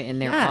live in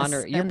their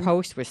honor. Your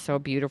post was so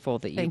beautiful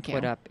that you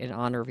put up in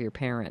honor of your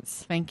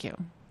parents. Thank you.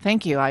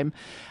 Thank you.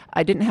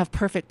 I didn't have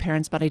perfect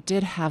parents, but I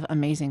did have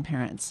amazing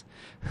parents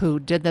who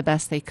did the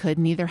best they could.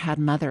 Neither had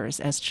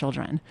mothers as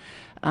children.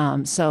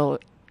 So,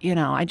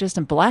 I just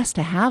am blessed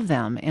to have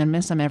them and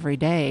miss them every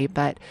day.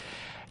 But,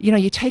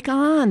 you take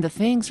on the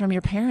things from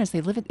your parents.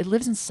 It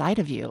lives inside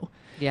of you.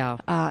 Yeah.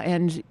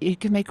 And you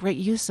can make great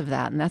use of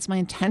that. And that's my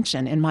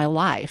intention in my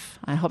life.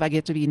 I hope I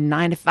get to be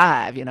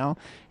 95,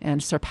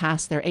 and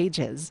surpass their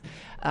ages.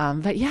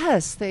 But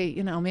yes, they,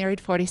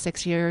 married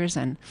 46 years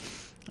and,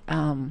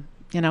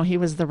 he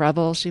was the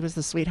rebel, she was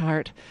the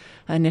sweetheart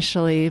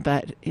initially,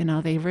 but,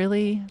 they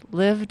really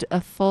lived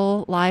a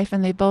full life,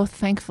 and they both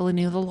thankfully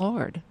knew the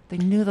Lord. They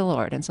knew the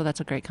Lord, and so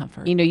that's a great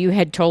comfort. You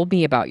had told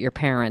me about your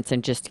parents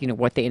and just,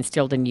 what they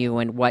instilled in you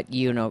and what,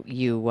 you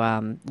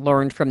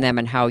learned from them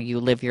and how you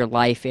live your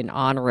life in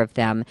honor of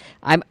them.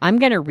 I'm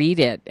going to read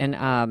it, and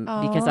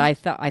because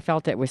I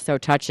felt it was so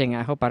touching.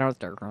 I hope I don't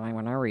start crying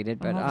when I read it.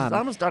 But I'm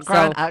going to start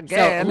crying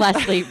again. So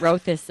Leslie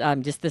wrote this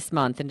just this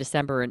month in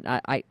December,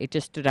 and it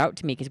just stood out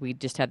to me because we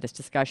just had this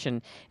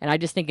discussion, and I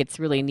just think it's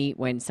really neat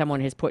when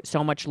someone has put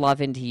so much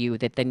love into you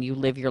that then you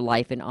live your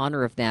life in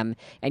honor of them,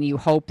 and you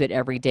hope that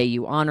every day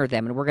you honor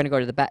them. And we're going to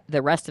go to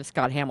the rest of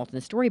Scott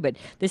Hamilton's story, but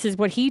this is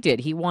what he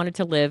did. He wanted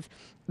to live.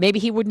 Maybe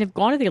he wouldn't have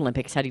gone to the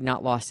Olympics had he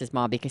not lost his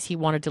mom, because he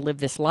wanted to live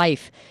this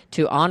life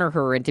to honor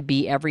her and to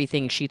be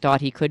everything she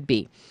thought he could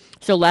be.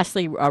 So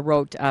Leslie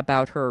wrote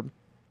about her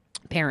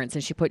parents,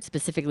 and she put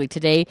specifically,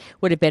 today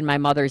would have been my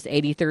mother's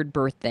 83rd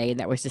birthday, and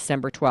that was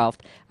December 12th.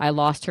 I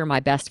lost her,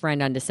 my best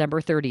friend, on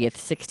December 30th,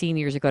 16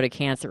 years ago, to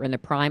cancer in the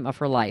prime of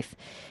her life.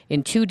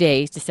 In 2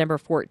 days, December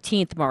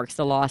 14th marks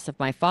the loss of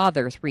my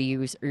father 3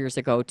 years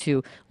ago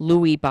to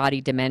Lewy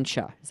body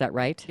dementia. Is that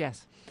right?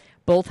 Yes.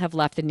 Both have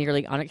left a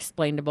nearly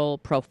unexplainable,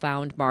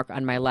 profound mark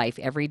on my life.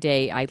 Every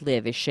day I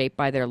live is shaped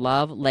by their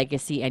love,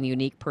 legacy, and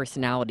unique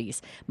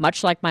personalities.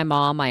 Much like my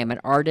mom, I am an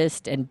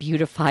artist and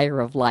beautifier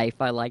of life.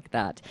 I like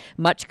that.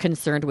 Much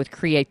concerned with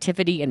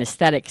creativity and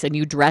aesthetics, and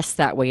you dress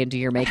that way and do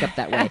your makeup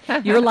that way.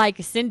 You're like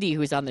Cindy,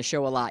 who's on the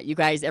show a lot. You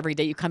guys, every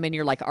day you come in,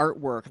 you're like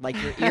artwork,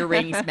 like your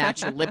earrings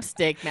match your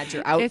lipstick, match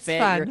your outfit,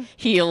 your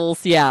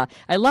heels. Yeah,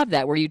 I love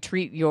that, where you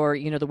treat your,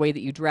 the way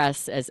that you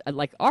dress as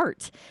like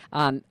art.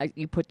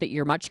 You put that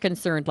you're much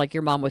concerned, like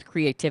your mom, with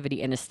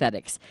creativity and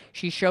aesthetics.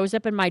 She shows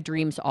up in my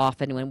dreams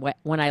often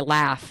when I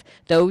laugh.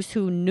 Those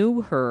who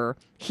knew her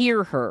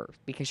hear her,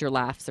 because your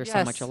laughs are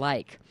so much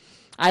alike.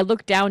 I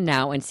look down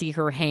now and see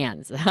her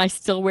hands. I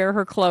still wear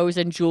her clothes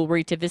and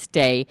jewelry to this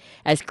day,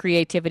 as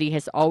creativity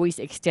has always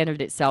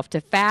extended itself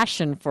to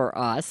fashion for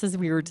us, as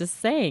we were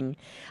just saying.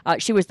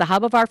 She was the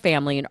hub of our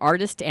family, an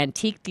artist,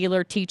 antique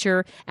dealer,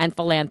 teacher, and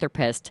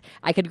philanthropist.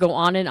 I could go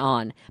on and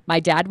on. My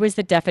dad was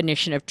the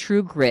definition of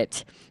true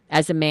grit.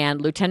 As a man,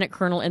 lieutenant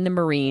colonel in the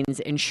Marines,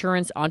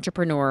 insurance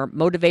entrepreneur,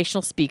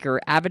 motivational speaker,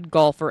 avid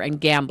golfer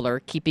and gambler,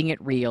 keeping it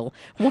real,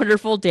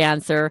 wonderful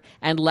dancer,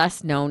 and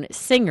less known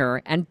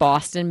singer and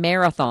Boston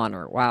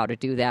marathoner. Wow, to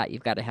do that,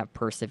 you've got to have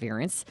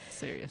perseverance.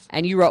 Serious.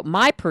 And you wrote,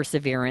 my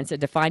perseverance, a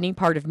defining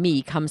part of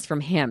me, comes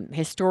from him.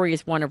 His story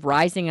is one of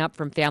rising up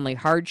from family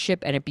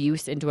hardship and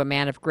abuse into a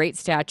man of great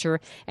stature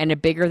and a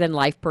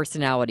bigger-than-life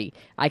personality.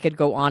 I could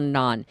go on and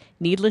on.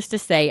 Needless to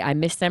say, I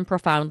miss them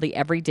profoundly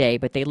every day,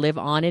 but they live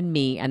on in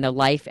me and the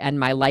life and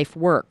my life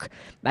work.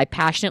 I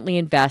passionately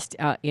invest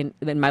in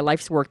my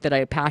life's work that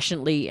I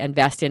passionately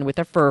invest in with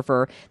a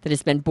fervor that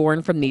has been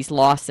born from these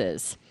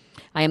losses.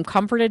 I am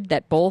comforted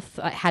that both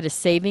had a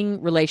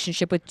saving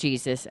relationship with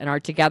Jesus and are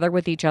together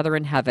with each other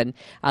in heaven.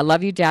 I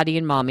love you, Daddy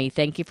and Mommy.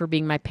 Thank you for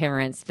being my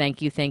parents.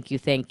 Thank you, thank you,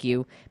 thank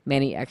you.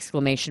 Many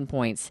exclamation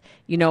points.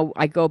 You know,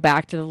 I go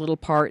back to the little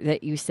part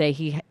that you say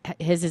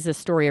his is a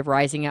story of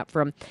rising up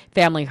from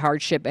family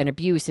hardship and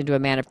abuse into a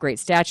man of great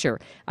stature.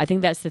 I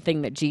think that's the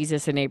thing that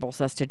Jesus enables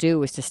us to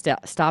do, is to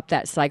stop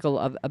that cycle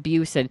of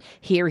abuse. And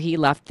here he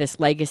left this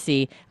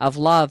legacy of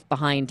love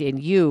behind in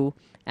you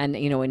and,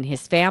 you know, in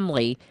his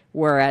family,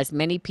 whereas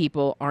many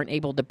people aren't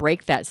able to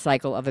break that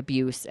cycle of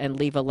abuse and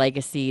leave a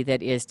legacy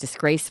that is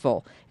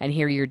disgraceful. And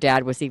here your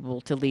dad was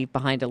able to leave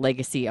behind a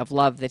legacy of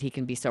love that he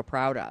can be so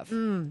proud of.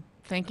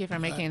 Thank you for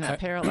making that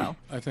parallel.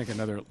 I think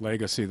another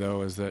legacy,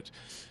 though, is that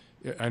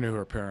I knew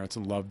her parents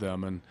and loved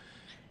them, and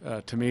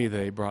to me,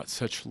 they brought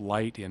such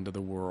light into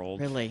the world.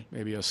 Really?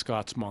 Maybe as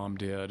Scott's mom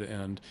did,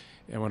 and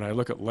when I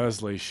look at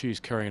Leslie, she's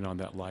carrying on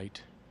that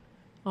light.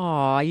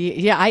 Oh,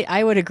 yeah,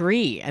 I would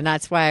agree. And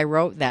that's why I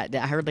wrote that.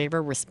 I hardly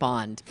ever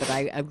respond, but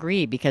I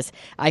agree because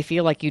I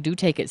feel like you do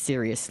take it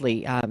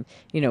seriously,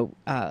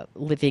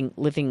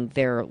 living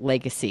their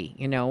legacy,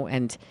 you know,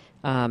 and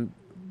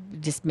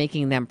just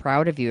making them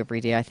proud of you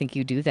every day. I think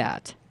you do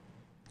that.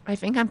 I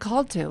think I'm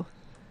called to.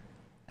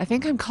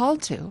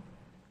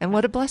 And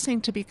what a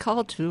blessing to be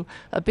called to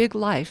a big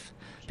life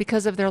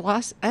because of their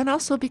loss and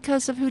also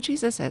because of who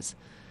Jesus is.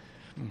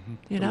 Mm-hmm.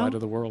 You the know? light of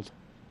the world.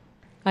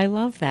 I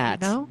love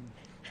that. You know?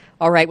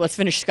 All right, let's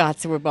finish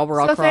Scott's while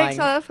we're all crying.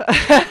 Thanks,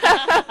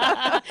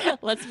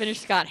 love. Let's finish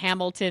Scott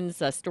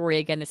Hamilton's story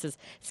again. This is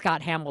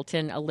Scott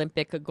Hamilton,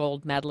 Olympic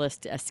gold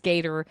medalist, a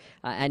skater,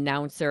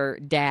 announcer,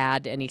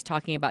 dad, and he's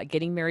talking about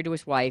getting married to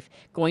his wife,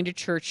 going to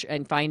church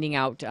and finding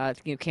out,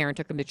 Karen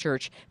took him to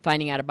church,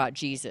 finding out about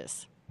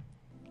Jesus.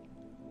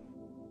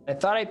 I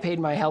thought I paid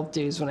my health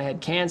dues when I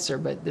had cancer,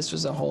 but this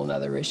was a whole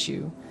other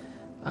issue.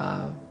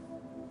 I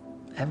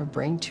have a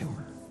brain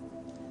tumor.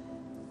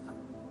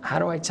 How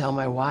do I tell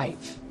my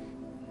wife?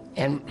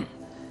 And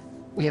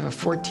we have a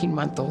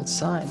 14-month-old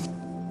son.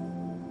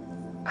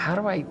 How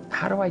do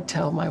I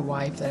tell my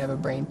wife that I have a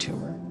brain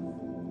tumor?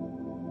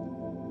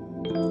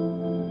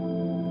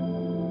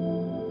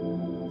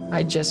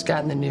 I'd just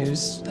gotten the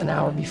news an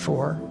hour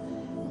before.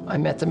 I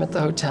met them at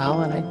the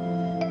hotel,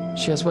 and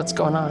she goes, "What's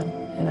going on?"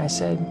 And I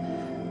said,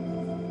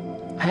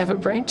 "I have a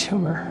brain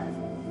tumor."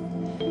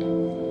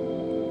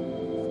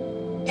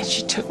 And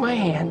she took my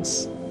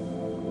hands,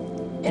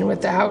 and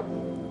without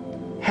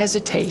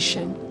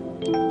hesitation,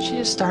 she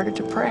just started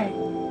to pray.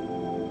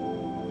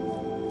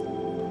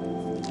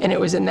 And it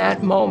was in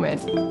that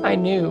moment I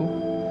knew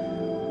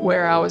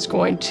where I was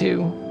going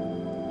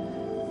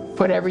to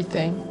put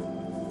everything.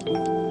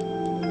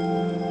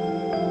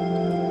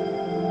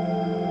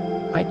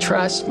 My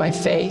trust, my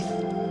faith,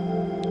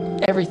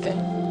 everything.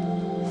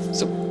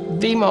 So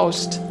the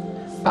most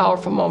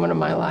powerful moment of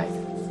my life.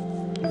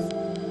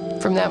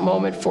 From that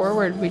moment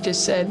forward, we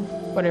just said,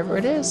 whatever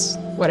it is,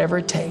 whatever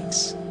it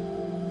takes,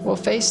 we'll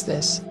face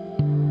this.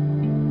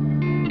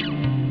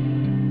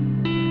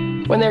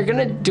 When they're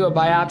gonna do a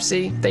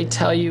biopsy, they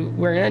tell you,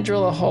 we're gonna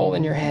drill a hole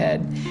in your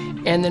head,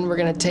 and then we're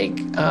gonna take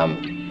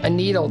a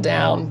needle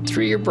down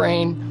through your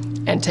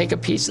brain and take a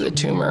piece of the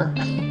tumor.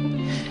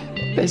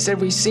 They said,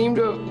 we seem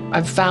to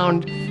have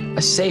found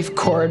a safe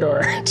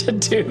corridor to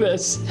do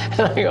this.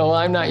 And I go, well,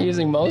 I'm not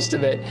using most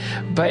of it.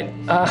 But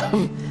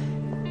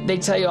they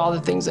tell you all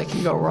the things that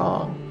can go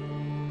wrong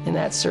in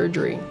that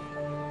surgery.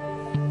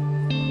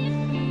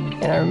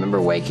 And I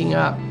remember waking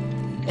up,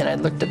 and I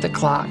looked at the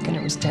clock, and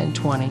it was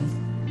 10:20.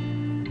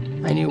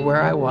 I knew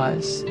where I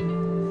was.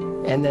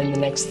 And then the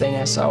next thing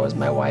I saw was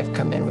my wife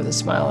come in with a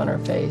smile on her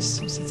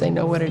face. She said, they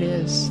know what it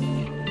is.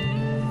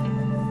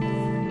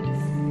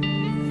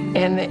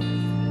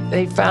 And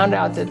they found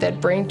out that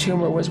that brain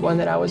tumor was one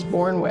that I was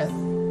born with,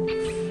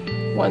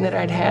 one that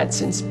I'd had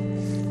since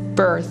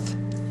birth,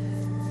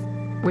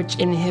 which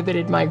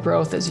inhibited my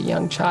growth as a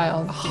young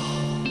child.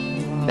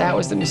 That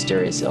was the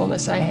mysterious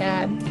illness I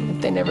had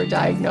that they never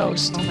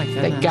diagnosed,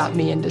 that got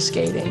me into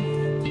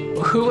skating.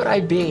 Who would I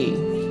be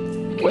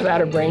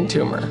without a brain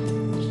tumor?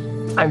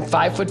 I'm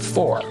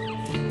 5'4".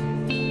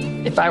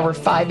 If I were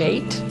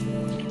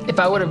 5'8", if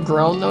I would have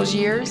grown those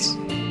years,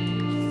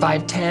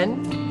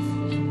 5'10",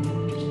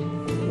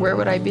 where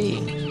would I be?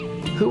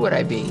 Who would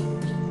I be?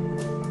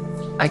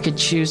 I could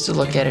choose to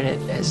look at it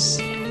as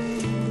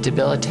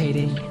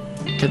debilitating,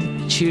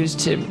 to choose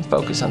to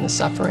focus on the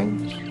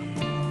suffering.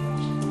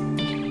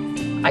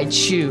 I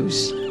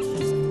choose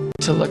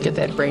to look at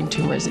that brain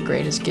tumor as the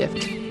greatest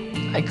gift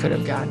I could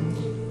have gotten,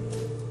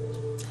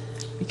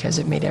 because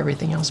it made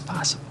everything else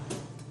possible.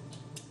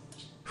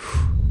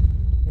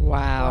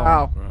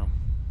 Wow.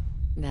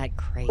 Isn't that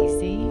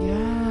crazy?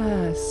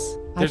 Yes.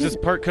 There's this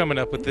part coming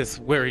up with this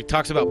where he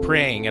talks about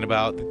praying and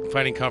about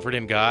finding comfort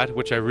in God,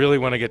 which I really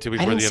want to get to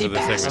before the end of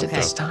the segment.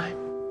 This time.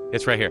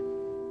 It's right here.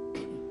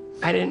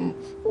 I didn't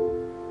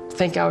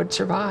think I would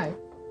survive.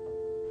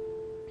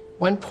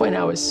 One point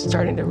I was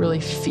starting to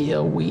really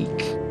feel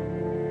weak.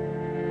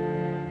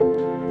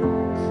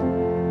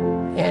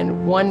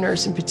 And one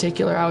nurse in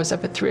particular, I was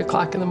up at 3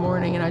 o'clock in the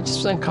morning and I just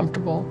was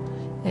uncomfortable.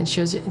 And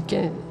she goes,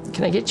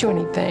 can I get you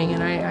anything?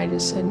 And I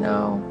just said,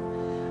 no.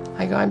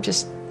 I go, I'm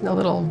just a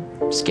little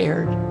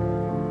scared.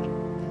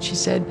 She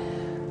said,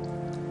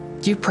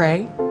 do you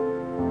pray?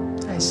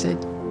 I said,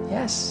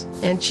 yes.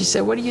 And she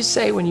said, what do you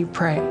say when you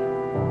pray?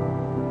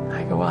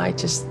 I go, well, I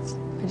just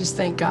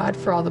thank God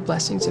for all the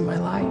blessings in my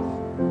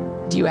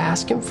life. Do you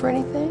ask him for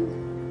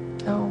anything?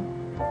 No.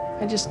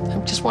 I just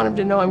want him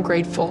to know I'm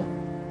grateful.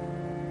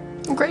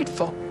 I'm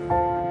grateful.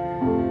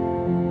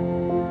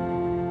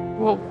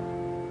 Well,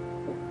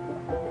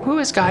 who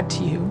is God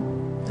to you?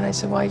 And I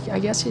said, well, I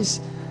guess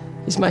he's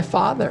my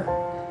father.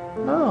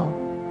 Oh,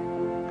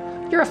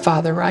 you're a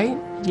father, right?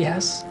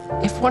 Yes.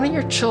 If one of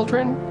your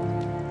children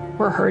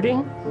were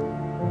hurting,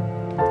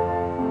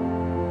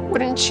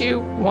 wouldn't you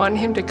want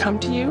him to come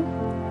to you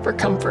for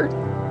comfort,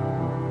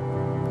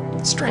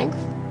 strength?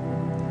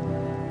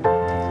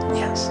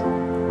 Yes.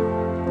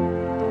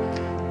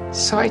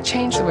 So I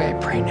changed the way I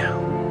pray now.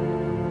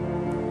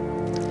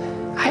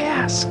 I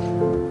ask.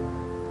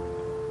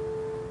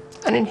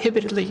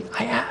 Uninhibitedly,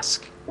 I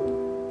ask.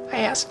 I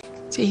ask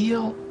to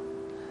heal.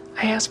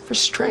 I ask for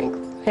strength.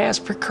 I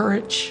ask for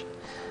courage.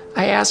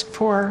 I ask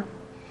for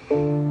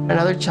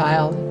another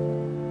child.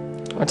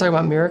 I want to talk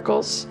about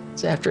miracles.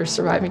 It's after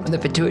surviving the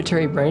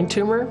pituitary brain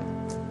tumor.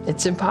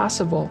 It's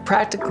impossible,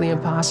 practically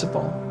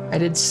impossible. I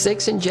did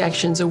 6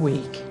 injections a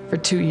week for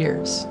 2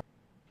 years.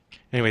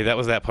 Anyway, that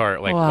was that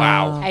part. Like,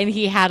 wow. And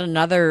he had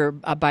another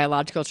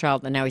biological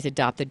child, and now he's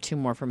adopted 2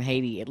 more from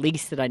Haiti. At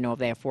least that I know of,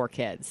 they have 4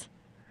 kids.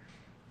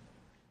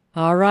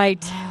 All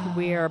right.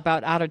 We are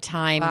about out of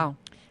time. Wow.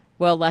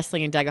 Well,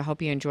 Leslie and Doug, I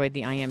hope you enjoyed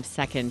the I Am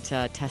Second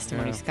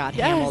testimony. Yeah. Scott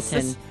Yes.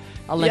 Hamilton,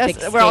 Olympic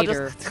Yes, we're all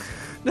skater. just-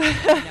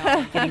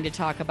 Getting to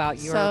talk about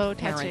your so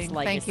parents' touching.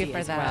 legacy Thank you for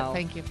as that. well.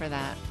 Thank you for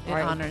that. It All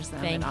right. honors them.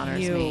 Thank it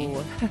honors you. me.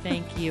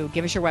 Thank you.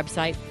 Give us your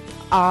website.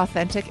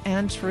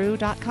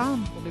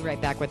 AuthenticandTrue.com. We'll be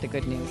right back with the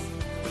good news.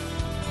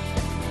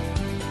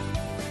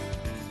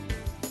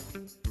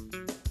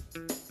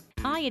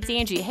 Hi, it's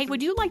Angie. Hey,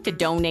 would you like to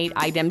donate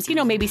items? You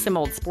know, maybe some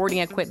old sporting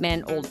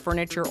equipment, old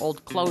furniture,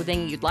 old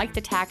clothing. You'd like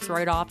the tax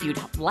write-off. You'd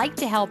like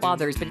to help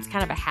others, but it's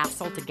kind of a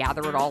hassle to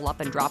gather it all up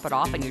and drop it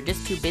off, and you're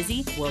just too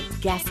busy? Well,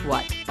 guess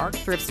what? Arc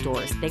Thrift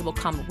Stores, they will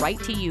come right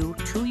to you,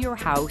 to your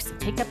house,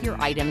 pick up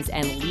your items,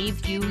 and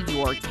leave you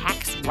your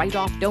tax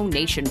write-off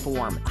donation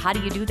form. How do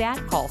you do that?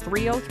 Call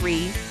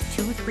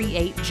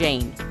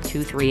 303-238-JANE,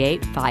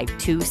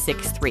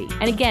 238-5263.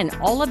 And again,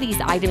 all of these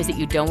items that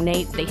you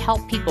donate, they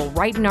help people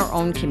right in our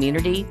own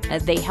community.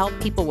 They help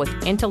people with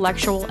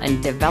intellectual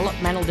and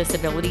developmental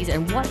disabilities,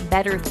 and what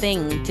better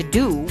thing to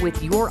do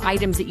with your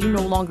items that you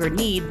no longer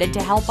need than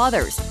to help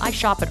others? I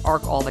shop at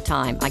ARC all the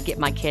time. I get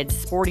my kids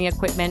sporting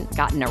equipment,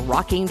 gotten a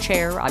rocking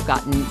chair, I've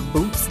gotten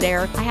boots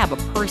there. I have a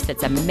purse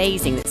that's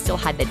amazing that still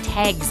had the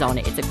tags on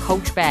it. It's a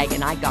Coach bag,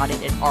 and I got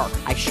it at ARC.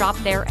 I shop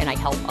there and I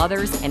help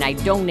others, and I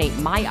donate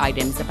my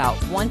items about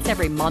once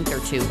every month or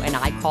 2, and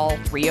I call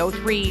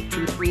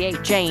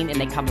 303-238-JANE, and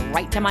they come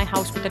right to my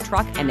house with a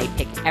truck, and they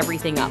pick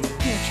everything up.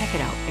 Here, check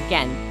it out.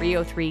 Again,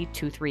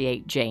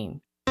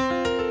 303-238-JANE.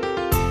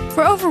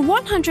 For over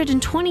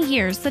 120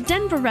 years, the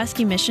Denver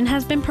Rescue Mission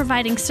has been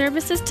providing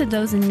services to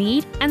those in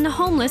need and the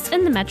homeless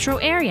in the metro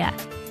area.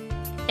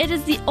 It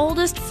is the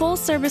oldest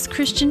full-service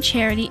Christian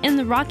charity in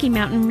the Rocky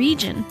Mountain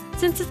region.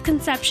 Since its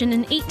conception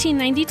in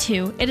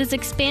 1892, it has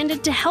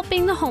expanded to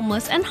helping the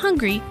homeless and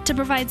hungry to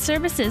provide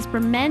services for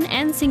men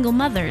and single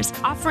mothers,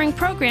 offering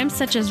programs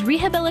such as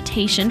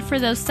rehabilitation for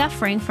those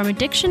suffering from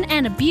addiction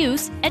and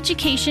abuse,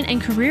 education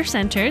and career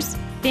centers,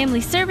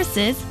 family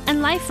services,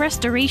 and life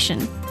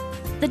restoration.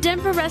 The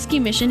Denver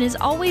Rescue Mission is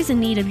always in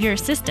need of your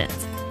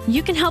assistance.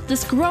 You can help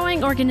this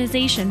growing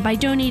organization by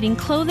donating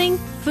clothing,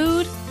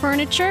 food,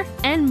 furniture,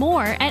 and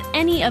more at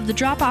any of the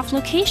drop-off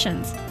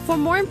locations. For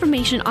more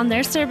information on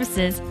their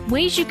services,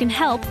 ways you can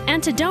help,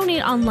 and to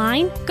donate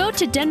online, go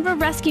to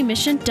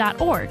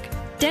denverrescuemission.org.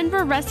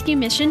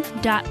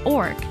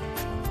 denverrescuemission.org.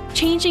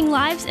 Changing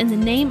lives in the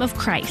name of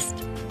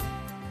Christ.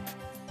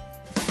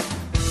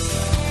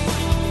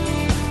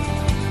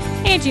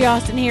 Angie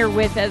Austin here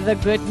with the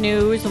good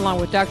news,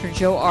 along with Dr.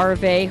 Joe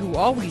Arve, who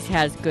always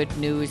has good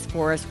news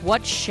for us.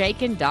 What's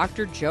shaking,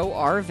 Dr. Joe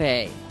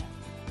Arve?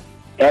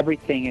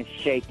 Everything is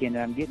shaking.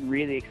 I'm getting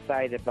really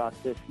excited about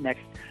this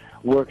next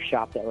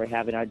workshop that we're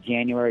having on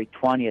January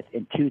 20th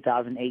in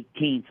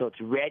 2018. So it's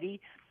ready.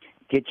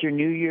 Get your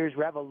New Year's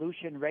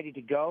revolution ready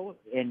to go,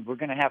 and we're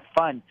going to have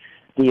fun.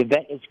 The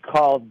event is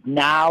called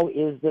Now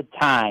is the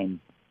Time,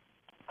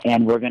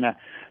 and we're going to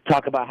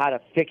talk about how to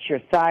fix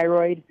your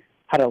thyroid,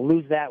 how to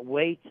lose that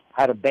weight,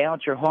 how to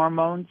balance your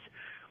hormones.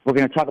 We're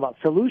going to talk about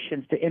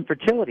solutions to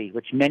infertility,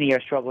 which many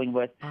are struggling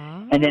with.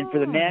 And then for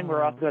the men,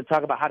 we're also going to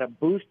talk about how to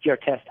boost your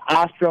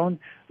testosterone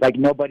like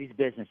nobody's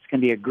business. It's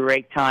going to be a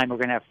great time. We're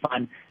going to have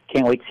fun.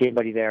 Can't wait to see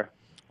everybody there.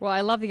 Well,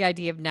 I love the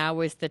idea of now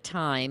is the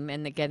time,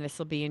 and again, this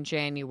will be in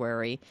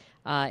January,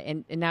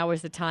 and now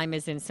is the time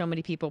as in so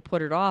many people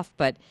put it off,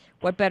 but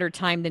what better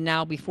time than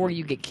now before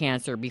you get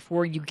cancer,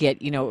 before you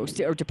get,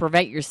 or to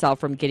prevent yourself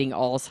from getting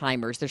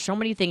Alzheimer's. There's so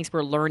many things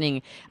we're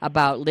learning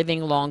about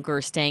living longer,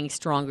 staying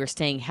stronger,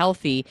 staying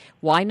healthy.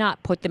 Why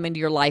not put them into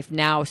your life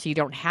now so you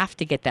don't have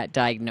to get that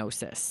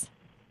diagnosis?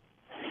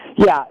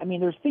 Yeah, I mean,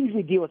 there's things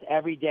we deal with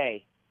every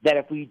day that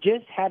if we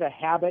just had a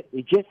habit,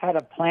 we just had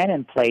a plan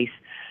in place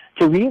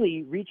to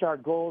really reach our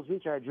goals,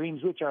 reach our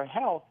dreams, reach our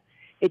health,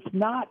 we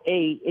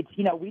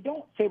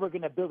don't say we're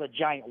going to build a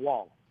giant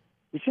wall.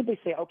 We simply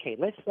say, okay,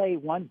 let's lay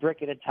one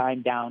brick at a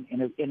time down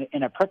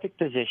in a perfect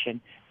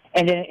position,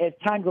 and then as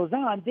time goes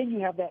on, then you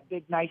have that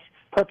big, nice,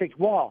 perfect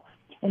wall.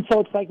 And so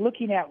it's like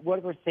looking at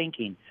what we're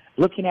thinking,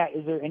 looking at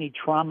is there any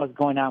traumas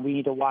going on we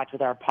need to watch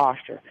with our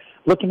posture,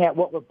 looking at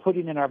what we're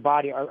putting in our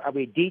body. Are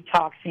we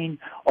detoxing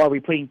or are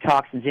we putting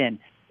toxins in?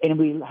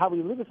 And how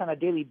we live this on a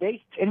daily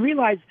basis and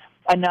realize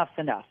enough's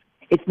enough.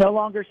 It's no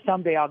longer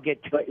someday I'll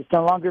get to it. It's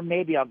no longer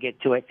maybe I'll get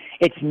to it.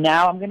 It's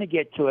now I'm going to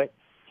get to it,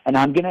 and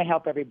I'm going to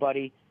help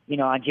everybody,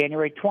 on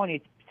January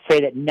 20th,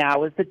 say that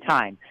now is the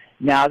time.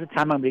 Now is the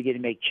time I'm going to get to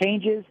make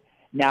changes.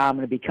 Now I'm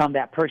going to become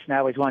that person I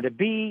always wanted to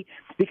be.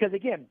 Because,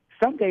 again,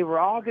 someday we're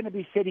all going to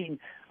be sitting,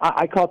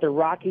 I call it the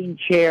rocking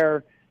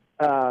chair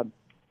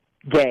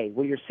day,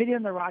 where you're sitting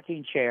in the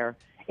rocking chair,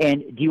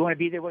 and do you want to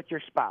be there with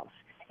your spouse?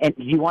 And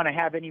do you want to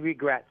have any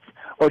regrets?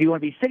 Or do you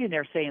want to be sitting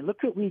there saying,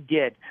 look what we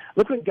did.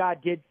 Look what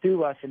God did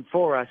through us and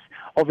for us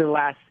over the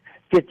last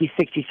 50,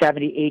 60,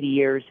 70, 80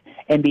 years,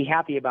 and be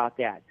happy about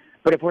that.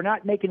 But if we're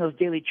not making those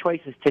daily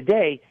choices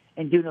today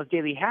and doing those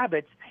daily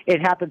habits,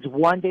 it happens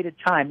one day at a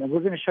time. And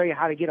we're going to show you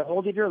how to get a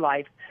hold of your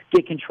life,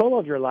 get control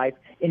of your life,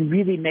 and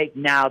really make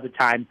now the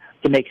time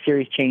to make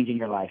serious change in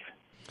your life.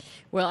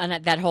 Well,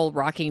 and that whole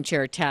rocking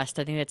chair test,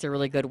 I think that's a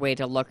really good way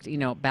to look,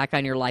 back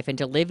on your life and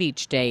to live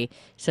each day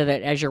so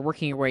that as you're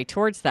working your way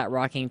towards that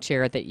rocking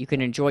chair, that you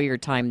can enjoy your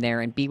time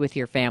there and be with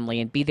your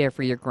family and be there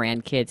for your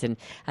grandkids and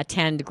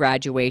attend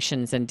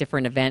graduations and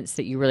different events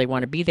that you really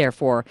want to be there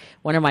for.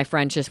 One of my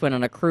friends just went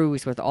on a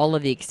cruise with all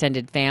of the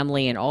extended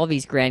family and all of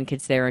these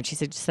grandkids there, and she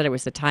said it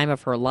was the time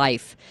of her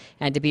life.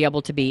 And to be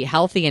able to be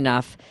healthy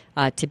enough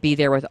to be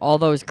there with all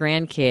those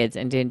grandkids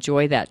and to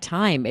enjoy that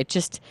time,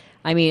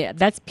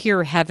 that's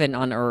pure heaven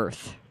on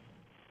earth.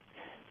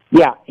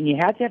 Yeah, and you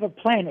have to have a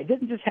plan. It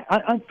doesn't just,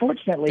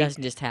 unfortunately, it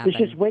doesn't just happen.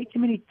 There's just way too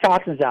many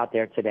toxins out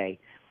there today.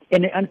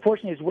 And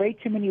unfortunately, there's way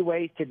too many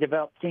ways to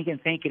develop thinking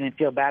and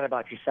feel bad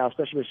about yourself,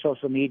 especially with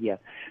social media.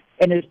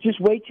 And there's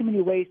just way too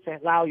many ways to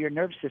allow your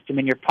nervous system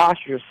and your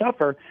posture to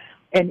suffer.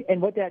 And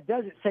what that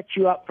does, it sets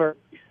you up for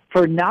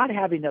not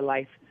having the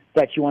life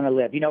that you want to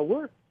live.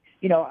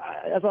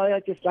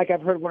 Like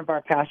I've heard one of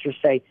our pastors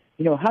say,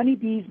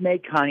 honeybees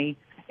make honey,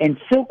 and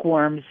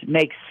silkworms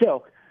make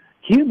silk.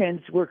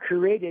 Humans were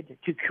created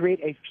to create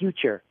a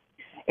future.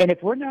 And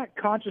if we're not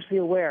consciously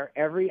aware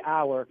every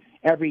hour,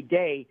 every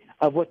day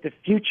of what the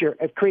future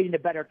of creating a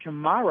better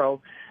tomorrow,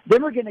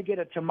 then we're going to get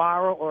a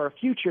tomorrow or a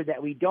future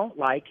that we don't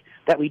like,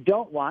 that we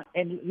don't want,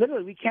 and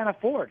literally we can't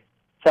afford.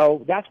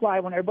 So that's why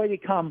I want everybody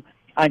to come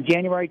on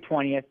January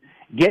 20th,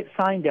 get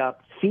signed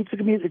up. Seats are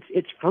going to be,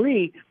 it's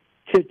free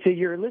to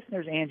your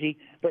listeners, Angie,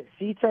 but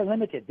seats are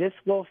limited. This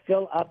will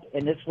fill up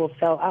and this will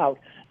sell out.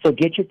 So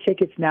get your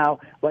tickets now.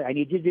 What I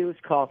need you to do is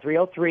call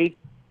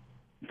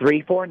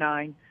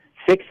 303-349-6011.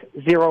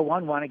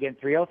 Again,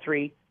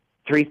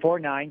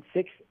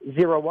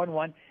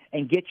 303-349-6011,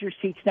 and get your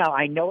seats now.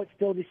 I know it's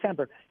still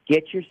December.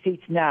 Get your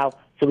seats now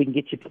so we can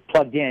get you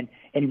plugged in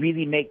and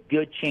really make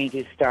good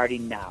changes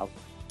starting now.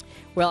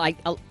 Well,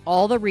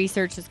 all the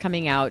research is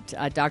coming out.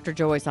 Dr.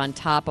 Joe is on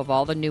top of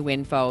all the new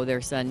info.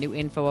 There's new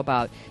info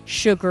about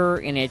sugar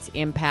and its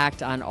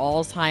impact on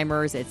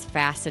Alzheimer's. It's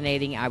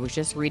fascinating. I was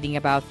just reading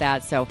about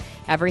that. So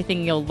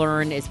everything you'll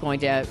learn is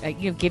going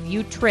to give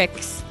you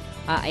tricks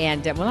not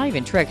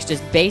even tricks,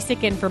 just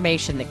basic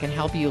information that can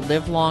help you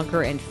live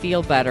longer and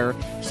feel better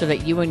so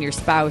that you and your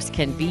spouse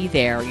can be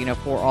there,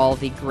 for all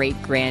the great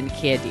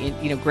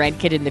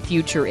grandkid in the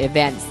future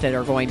events that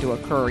are going to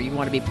occur. You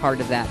want to be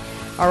part of that.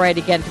 All right,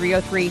 again,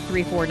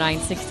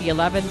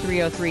 303-349-6011,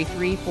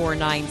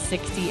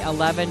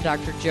 303-349-6011.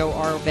 Dr. Joe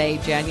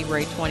Arve,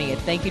 January 20th.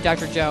 Thank you,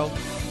 Dr. Joe.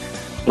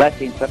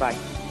 Blessings. Bye-bye.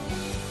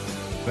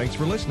 Thanks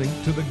for listening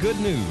to The Good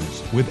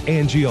News with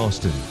Angie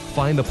Austin.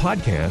 Find the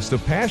podcast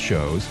of past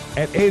shows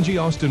at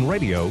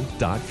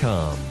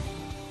angieaustinradio.com.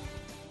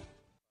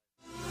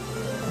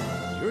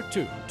 You're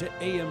tuned to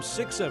AM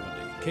 670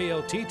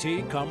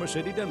 KLTT Commerce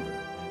City, Denver,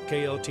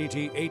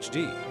 KLTT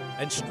HD,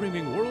 and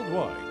streaming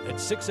worldwide at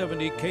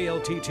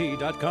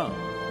 670kltt.com.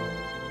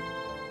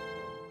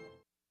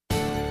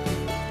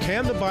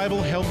 Can the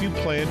Bible help you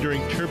plan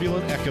during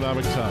turbulent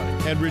economic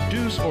times and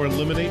reduce or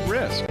eliminate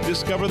risk?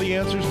 Discover the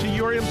answers to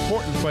your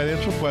important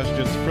financial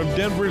questions from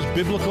Denver's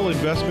biblical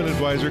investment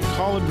advisor,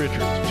 Colin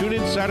Richards. Tune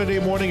in Saturday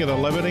morning at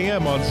 11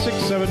 a.m. on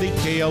 670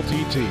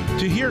 KLTT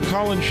to hear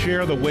Colin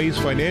share the ways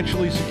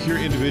financially secure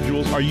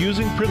individuals are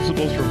using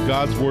principles from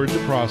God's Word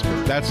to prosper.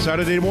 That's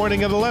Saturday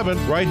morning at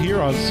 11 right here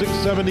on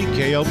 670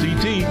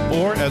 KLTT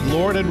or at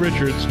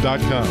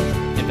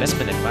lordandrichards.com.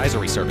 Investment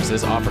advisory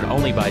services offered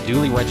only by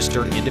duly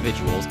registered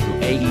individuals through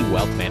AE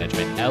Wealth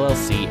Management,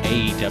 LLC,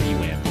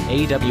 AEWM.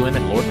 AEWM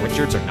and Lord &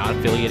 Richards are not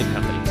affiliated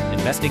companies.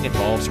 Investing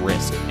involves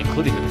risk,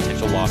 including the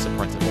potential loss of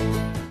principal.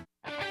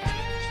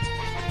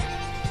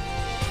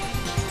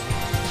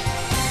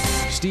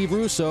 Steve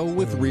Russo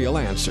with Real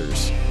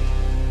Answers.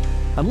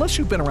 Unless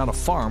you've been around a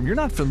farm, you're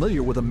not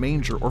familiar with a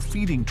manger or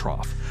feeding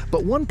trough,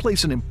 but one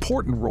plays an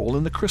important role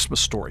in the Christmas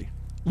story.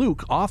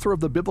 Luke, author of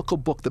the biblical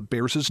book that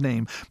bears his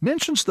name,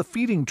 mentions the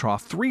feeding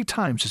trough 3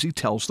 times as he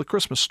tells the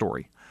Christmas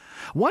story.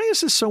 Why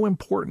is this so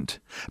important?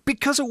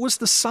 Because it was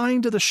the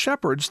sign to the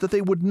shepherds that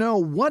they would know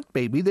what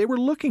baby they were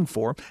looking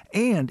for,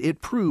 and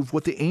it proved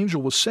what the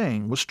angel was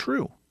saying was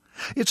true.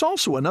 It's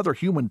also another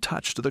human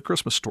touch to the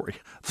Christmas story.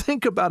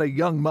 Think about a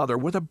young mother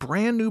with a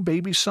brand new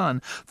baby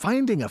son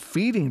finding a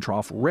feeding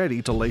trough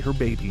ready to lay her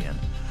baby in.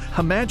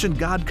 Imagine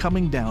God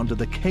coming down to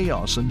the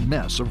chaos and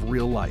mess of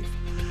real life.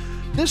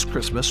 This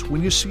Christmas,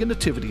 when you see a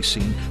nativity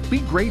scene, be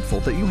grateful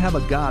that you have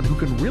a God who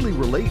can really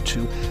relate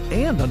to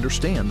and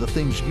understand the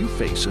things you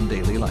face in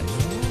daily life.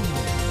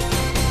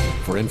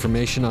 For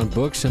information on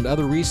books and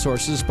other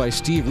resources by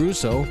Steve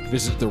Russo,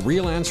 visit the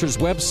Real Answers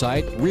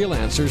website,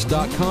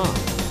 realanswers.com.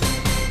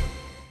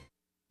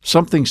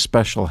 Something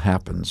special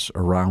happens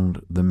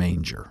around the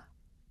manger.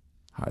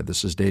 Hi,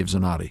 this is Dave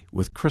Zanotti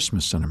with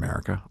Christmas in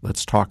America.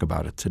 Let's talk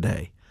about it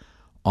today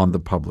on the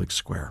Public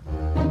Square.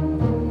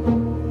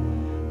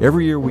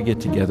 Every year we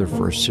get together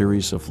for a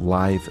series of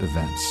live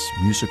events,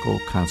 musical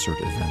concert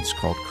events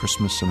called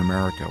Christmas in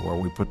America, where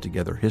we put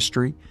together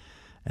history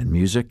and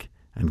music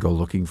and go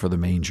looking for the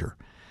manger.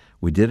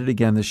 We did it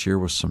again this year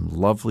with some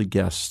lovely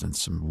guests and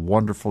some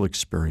wonderful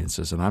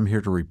experiences, and I'm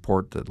here to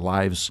report that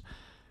lives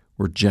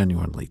were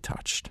genuinely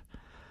touched.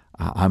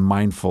 I'm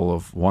mindful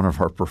of one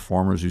of our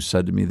performers who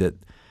said to me that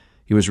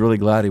he was really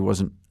glad he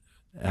wasn't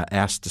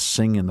asked to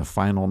sing in the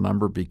final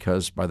number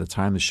because by the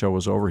time the show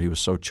was over, he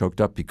was so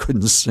choked up he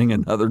couldn't sing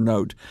another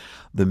note.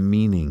 The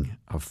meaning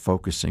of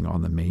focusing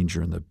on the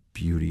manger and the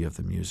beauty of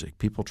the music.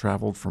 People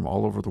traveled from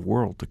all over the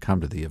world to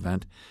come to the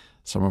event.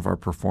 Some of our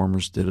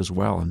performers did as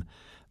well, and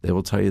they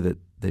will tell you that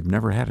they've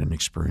never had an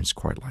experience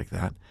quite like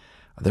that.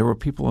 There were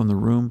people in the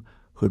room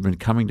who had been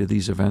coming to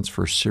these events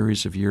for a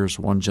series of years.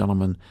 One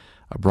gentleman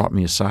brought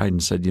me aside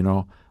and said,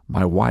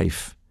 my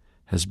wife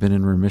has been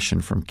in remission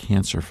from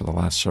cancer for the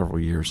last several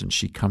years, and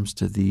she comes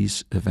to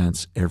these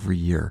events every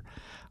year.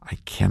 I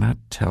cannot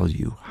tell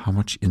you how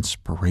much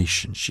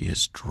inspiration she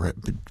has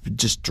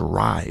just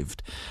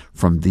derived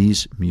from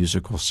these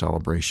musical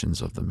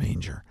celebrations of the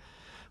manger.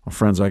 Well,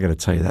 friends, I got to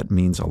tell you, that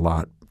means a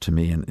lot to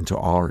me and to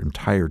our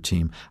entire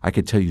team. I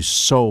could tell you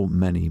so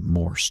many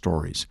more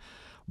stories,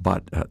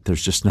 but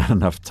there's just not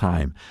enough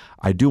time.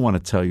 I do want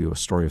to tell you a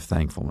story of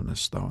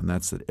thankfulness, though, and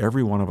that's that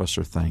every one of us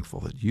are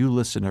thankful that you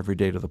listen every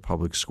day to the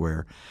Public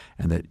Square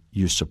and that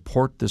you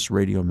support this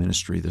radio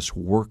ministry, this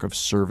work of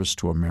service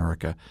to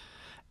America,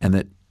 and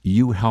that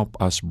you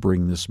help us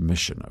bring this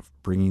mission of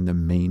bringing the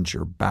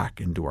manger back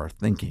into our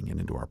thinking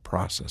and into our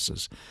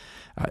processes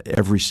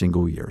every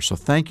single year. So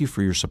thank you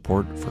for your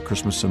support for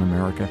Christmas in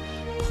America.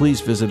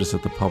 Please visit us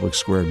at the Public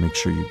Square and make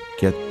sure you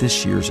get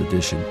this year's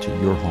edition to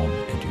your home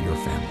and to your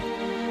family.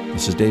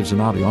 This is Dave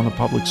Zanotti on the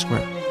Public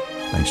Square.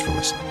 Thanks for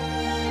listening.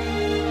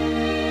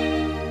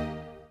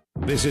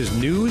 This is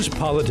News,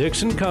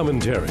 Politics, and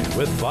Commentary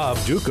with Bob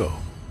Duco.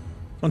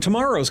 On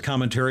tomorrow's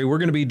commentary, we're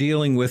going to be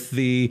dealing with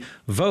the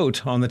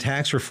vote on the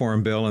tax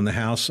reform bill in the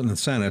House and the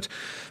Senate.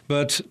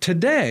 But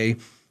today,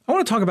 I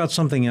want to talk about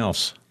something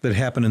else that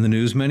happened in the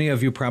news. Many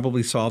of you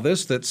probably saw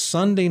this, that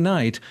Sunday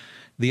night,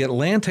 the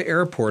Atlanta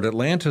airport,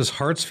 Atlanta's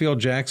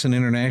Hartsfield-Jackson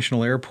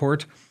International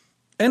Airport,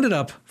 ended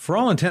up, for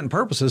all intent and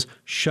purposes,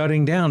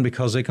 shutting down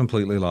because they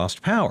completely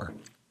lost power.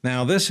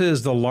 Now, this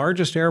is the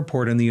largest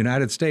airport in the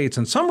United States,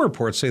 and some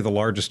reports say the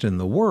largest in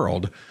the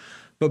world.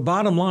 But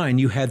bottom line,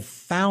 you had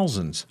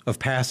thousands of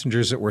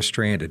passengers that were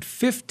stranded.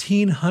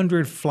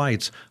 1,500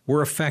 flights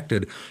were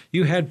affected.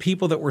 You had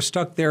people that were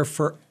stuck there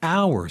for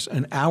hours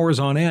and hours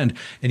on end.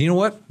 And you know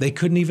what? They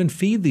couldn't even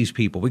feed these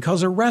people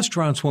because their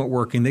restaurants weren't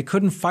working. They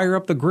couldn't fire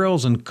up the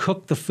grills and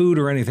cook the food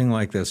or anything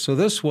like this. So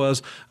this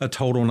was a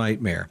total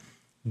nightmare.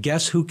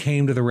 Guess who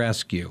came to the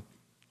rescue?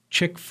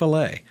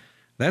 Chick-fil-A.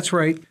 That's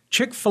right,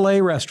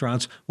 Chick-fil-A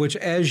restaurants, which,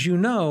 as you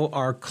know,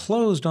 are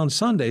closed on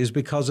Sundays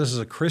because this is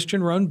a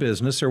Christian-run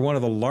business. They're one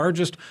of the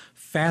largest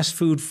fast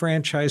food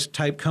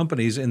franchise-type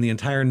companies in the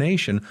entire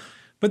nation,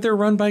 but they're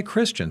run by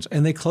Christians,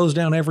 and they close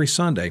down every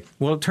Sunday.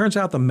 Well, it turns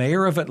out the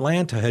mayor of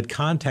Atlanta had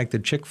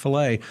contacted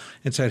Chick-fil-A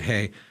and said,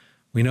 hey,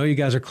 we know you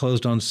guys are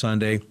closed on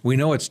Sunday. We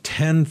know it's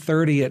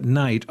 10:30 at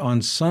night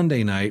on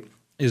Sunday night,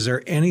 Is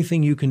there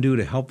anything you can do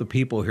to help the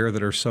people here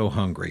that are so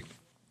hungry?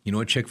 You know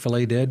what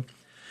Chick-fil-A did?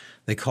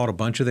 They called a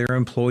bunch of their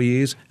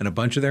employees and a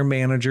bunch of their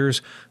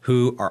managers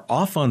who are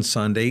off on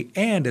Sunday,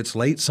 and it's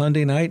late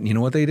Sunday night. And you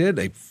know what they did?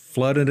 They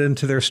flooded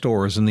into their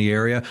stores in the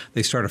area.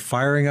 They started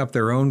firing up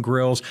their own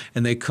grills,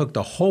 and they cooked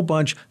a whole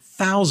bunch,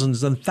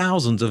 thousands and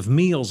thousands of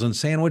meals and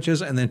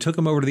sandwiches, and then took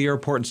them over to the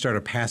airport and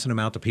started passing them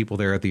out to people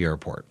there at the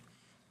airport.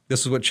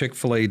 This is what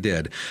Chick-fil-A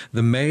did.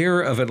 The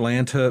mayor of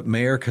Atlanta,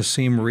 Mayor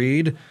Kasim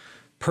Reed,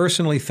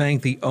 personally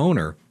thanked the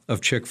owner of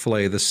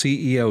Chick-fil-A, the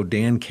CEO,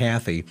 Dan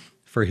Cathy,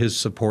 for his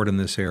support in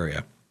this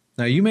area.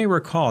 Now, you may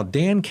recall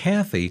Dan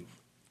Cathy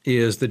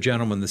is the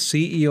gentleman, the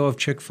CEO of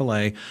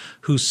Chick-fil-A,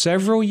 who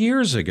several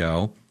years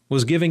ago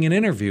was giving an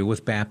interview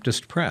with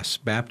Baptist Press.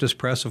 Baptist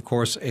Press, of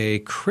course, a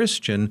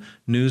Christian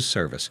news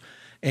service.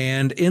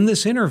 And in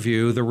this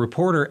interview, the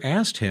reporter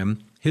asked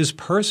him his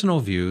personal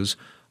views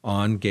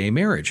on gay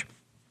marriage.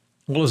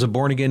 Well, as a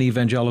born-again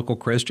evangelical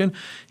Christian,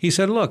 he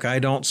said, look, I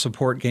don't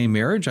support gay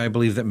marriage. I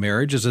believe that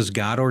marriage is as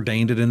God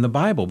ordained it in the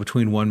Bible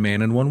between one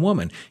man and one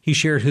woman. He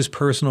shared his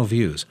personal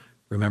views.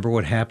 Remember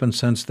what happened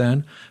since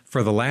then?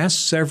 For the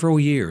last several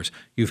years,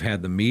 you've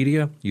had the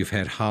media, you've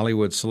had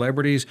Hollywood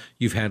celebrities,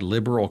 you've had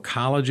liberal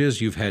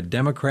colleges, you've had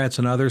Democrats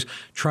and others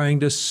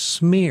trying to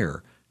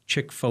smear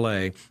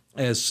Chick-fil-A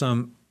as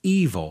some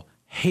evil,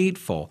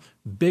 hateful,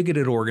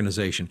 bigoted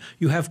organization.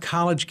 You have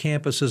college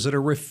campuses that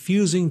are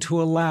refusing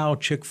to allow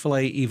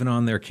Chick-fil-A even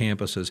on their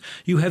campuses.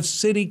 You have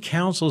city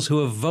councils who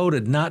have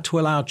voted not to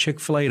allow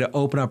Chick-fil-A to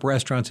open up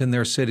restaurants in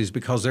their cities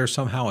because they're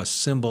somehow a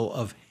symbol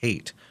of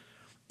hate.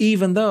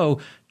 Even though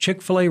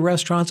Chick-fil-A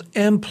restaurants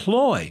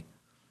employ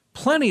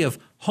plenty of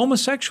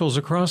homosexuals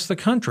across the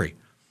country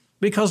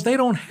because they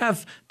don't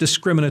have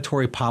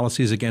discriminatory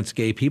policies against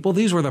gay people.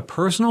 These were the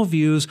personal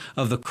views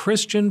of the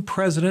Christian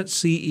president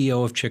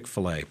CEO of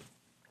Chick-fil-A.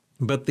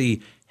 But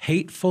the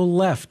hateful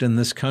left in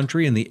this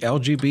country and the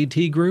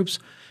LGBT groups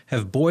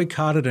have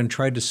boycotted and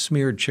tried to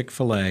smear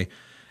Chick-fil-A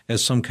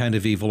as some kind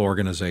of evil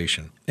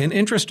organization. And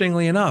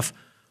interestingly enough,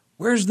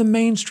 where's the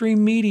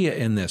mainstream media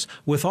in this?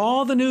 With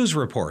all the news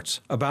reports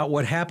about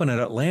what happened at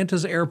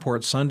Atlanta's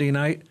airport Sunday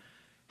night,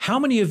 how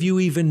many of you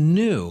even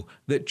knew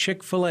that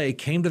Chick-fil-A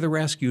came to the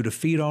rescue to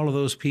feed all of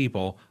those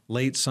people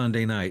late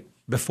Sunday night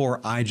before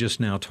I just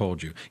now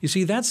told you? You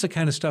see, that's the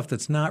kind of stuff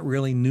that's not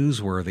really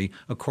newsworthy,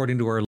 according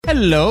to our...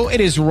 Hello,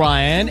 it is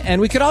Ryan,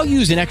 and we could all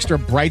use an extra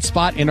bright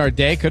spot in our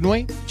day, couldn't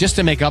we? Just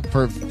to make up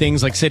for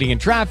things like sitting in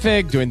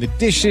traffic, doing the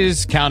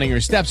dishes, counting your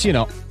steps, you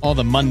know, all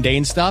the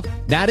mundane stuff.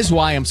 That is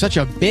why I'm such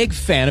a big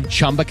fan of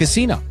Chumba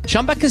Casino.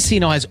 Chumba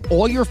Casino has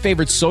all your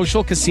favorite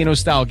social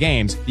casino-style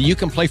games that you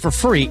can play for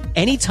free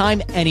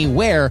anytime,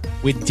 anywhere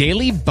with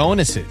daily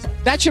bonuses.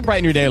 That should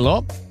brighten your day a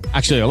little.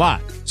 Actually, a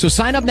lot. So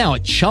sign up now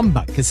at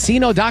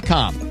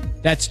ChumbaCasino.com.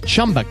 That's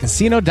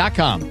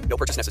ChumbaCasino.com. No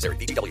purchase necessary.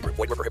 VGW Group.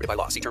 Void where prohibited by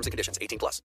law. See terms and conditions. 18+.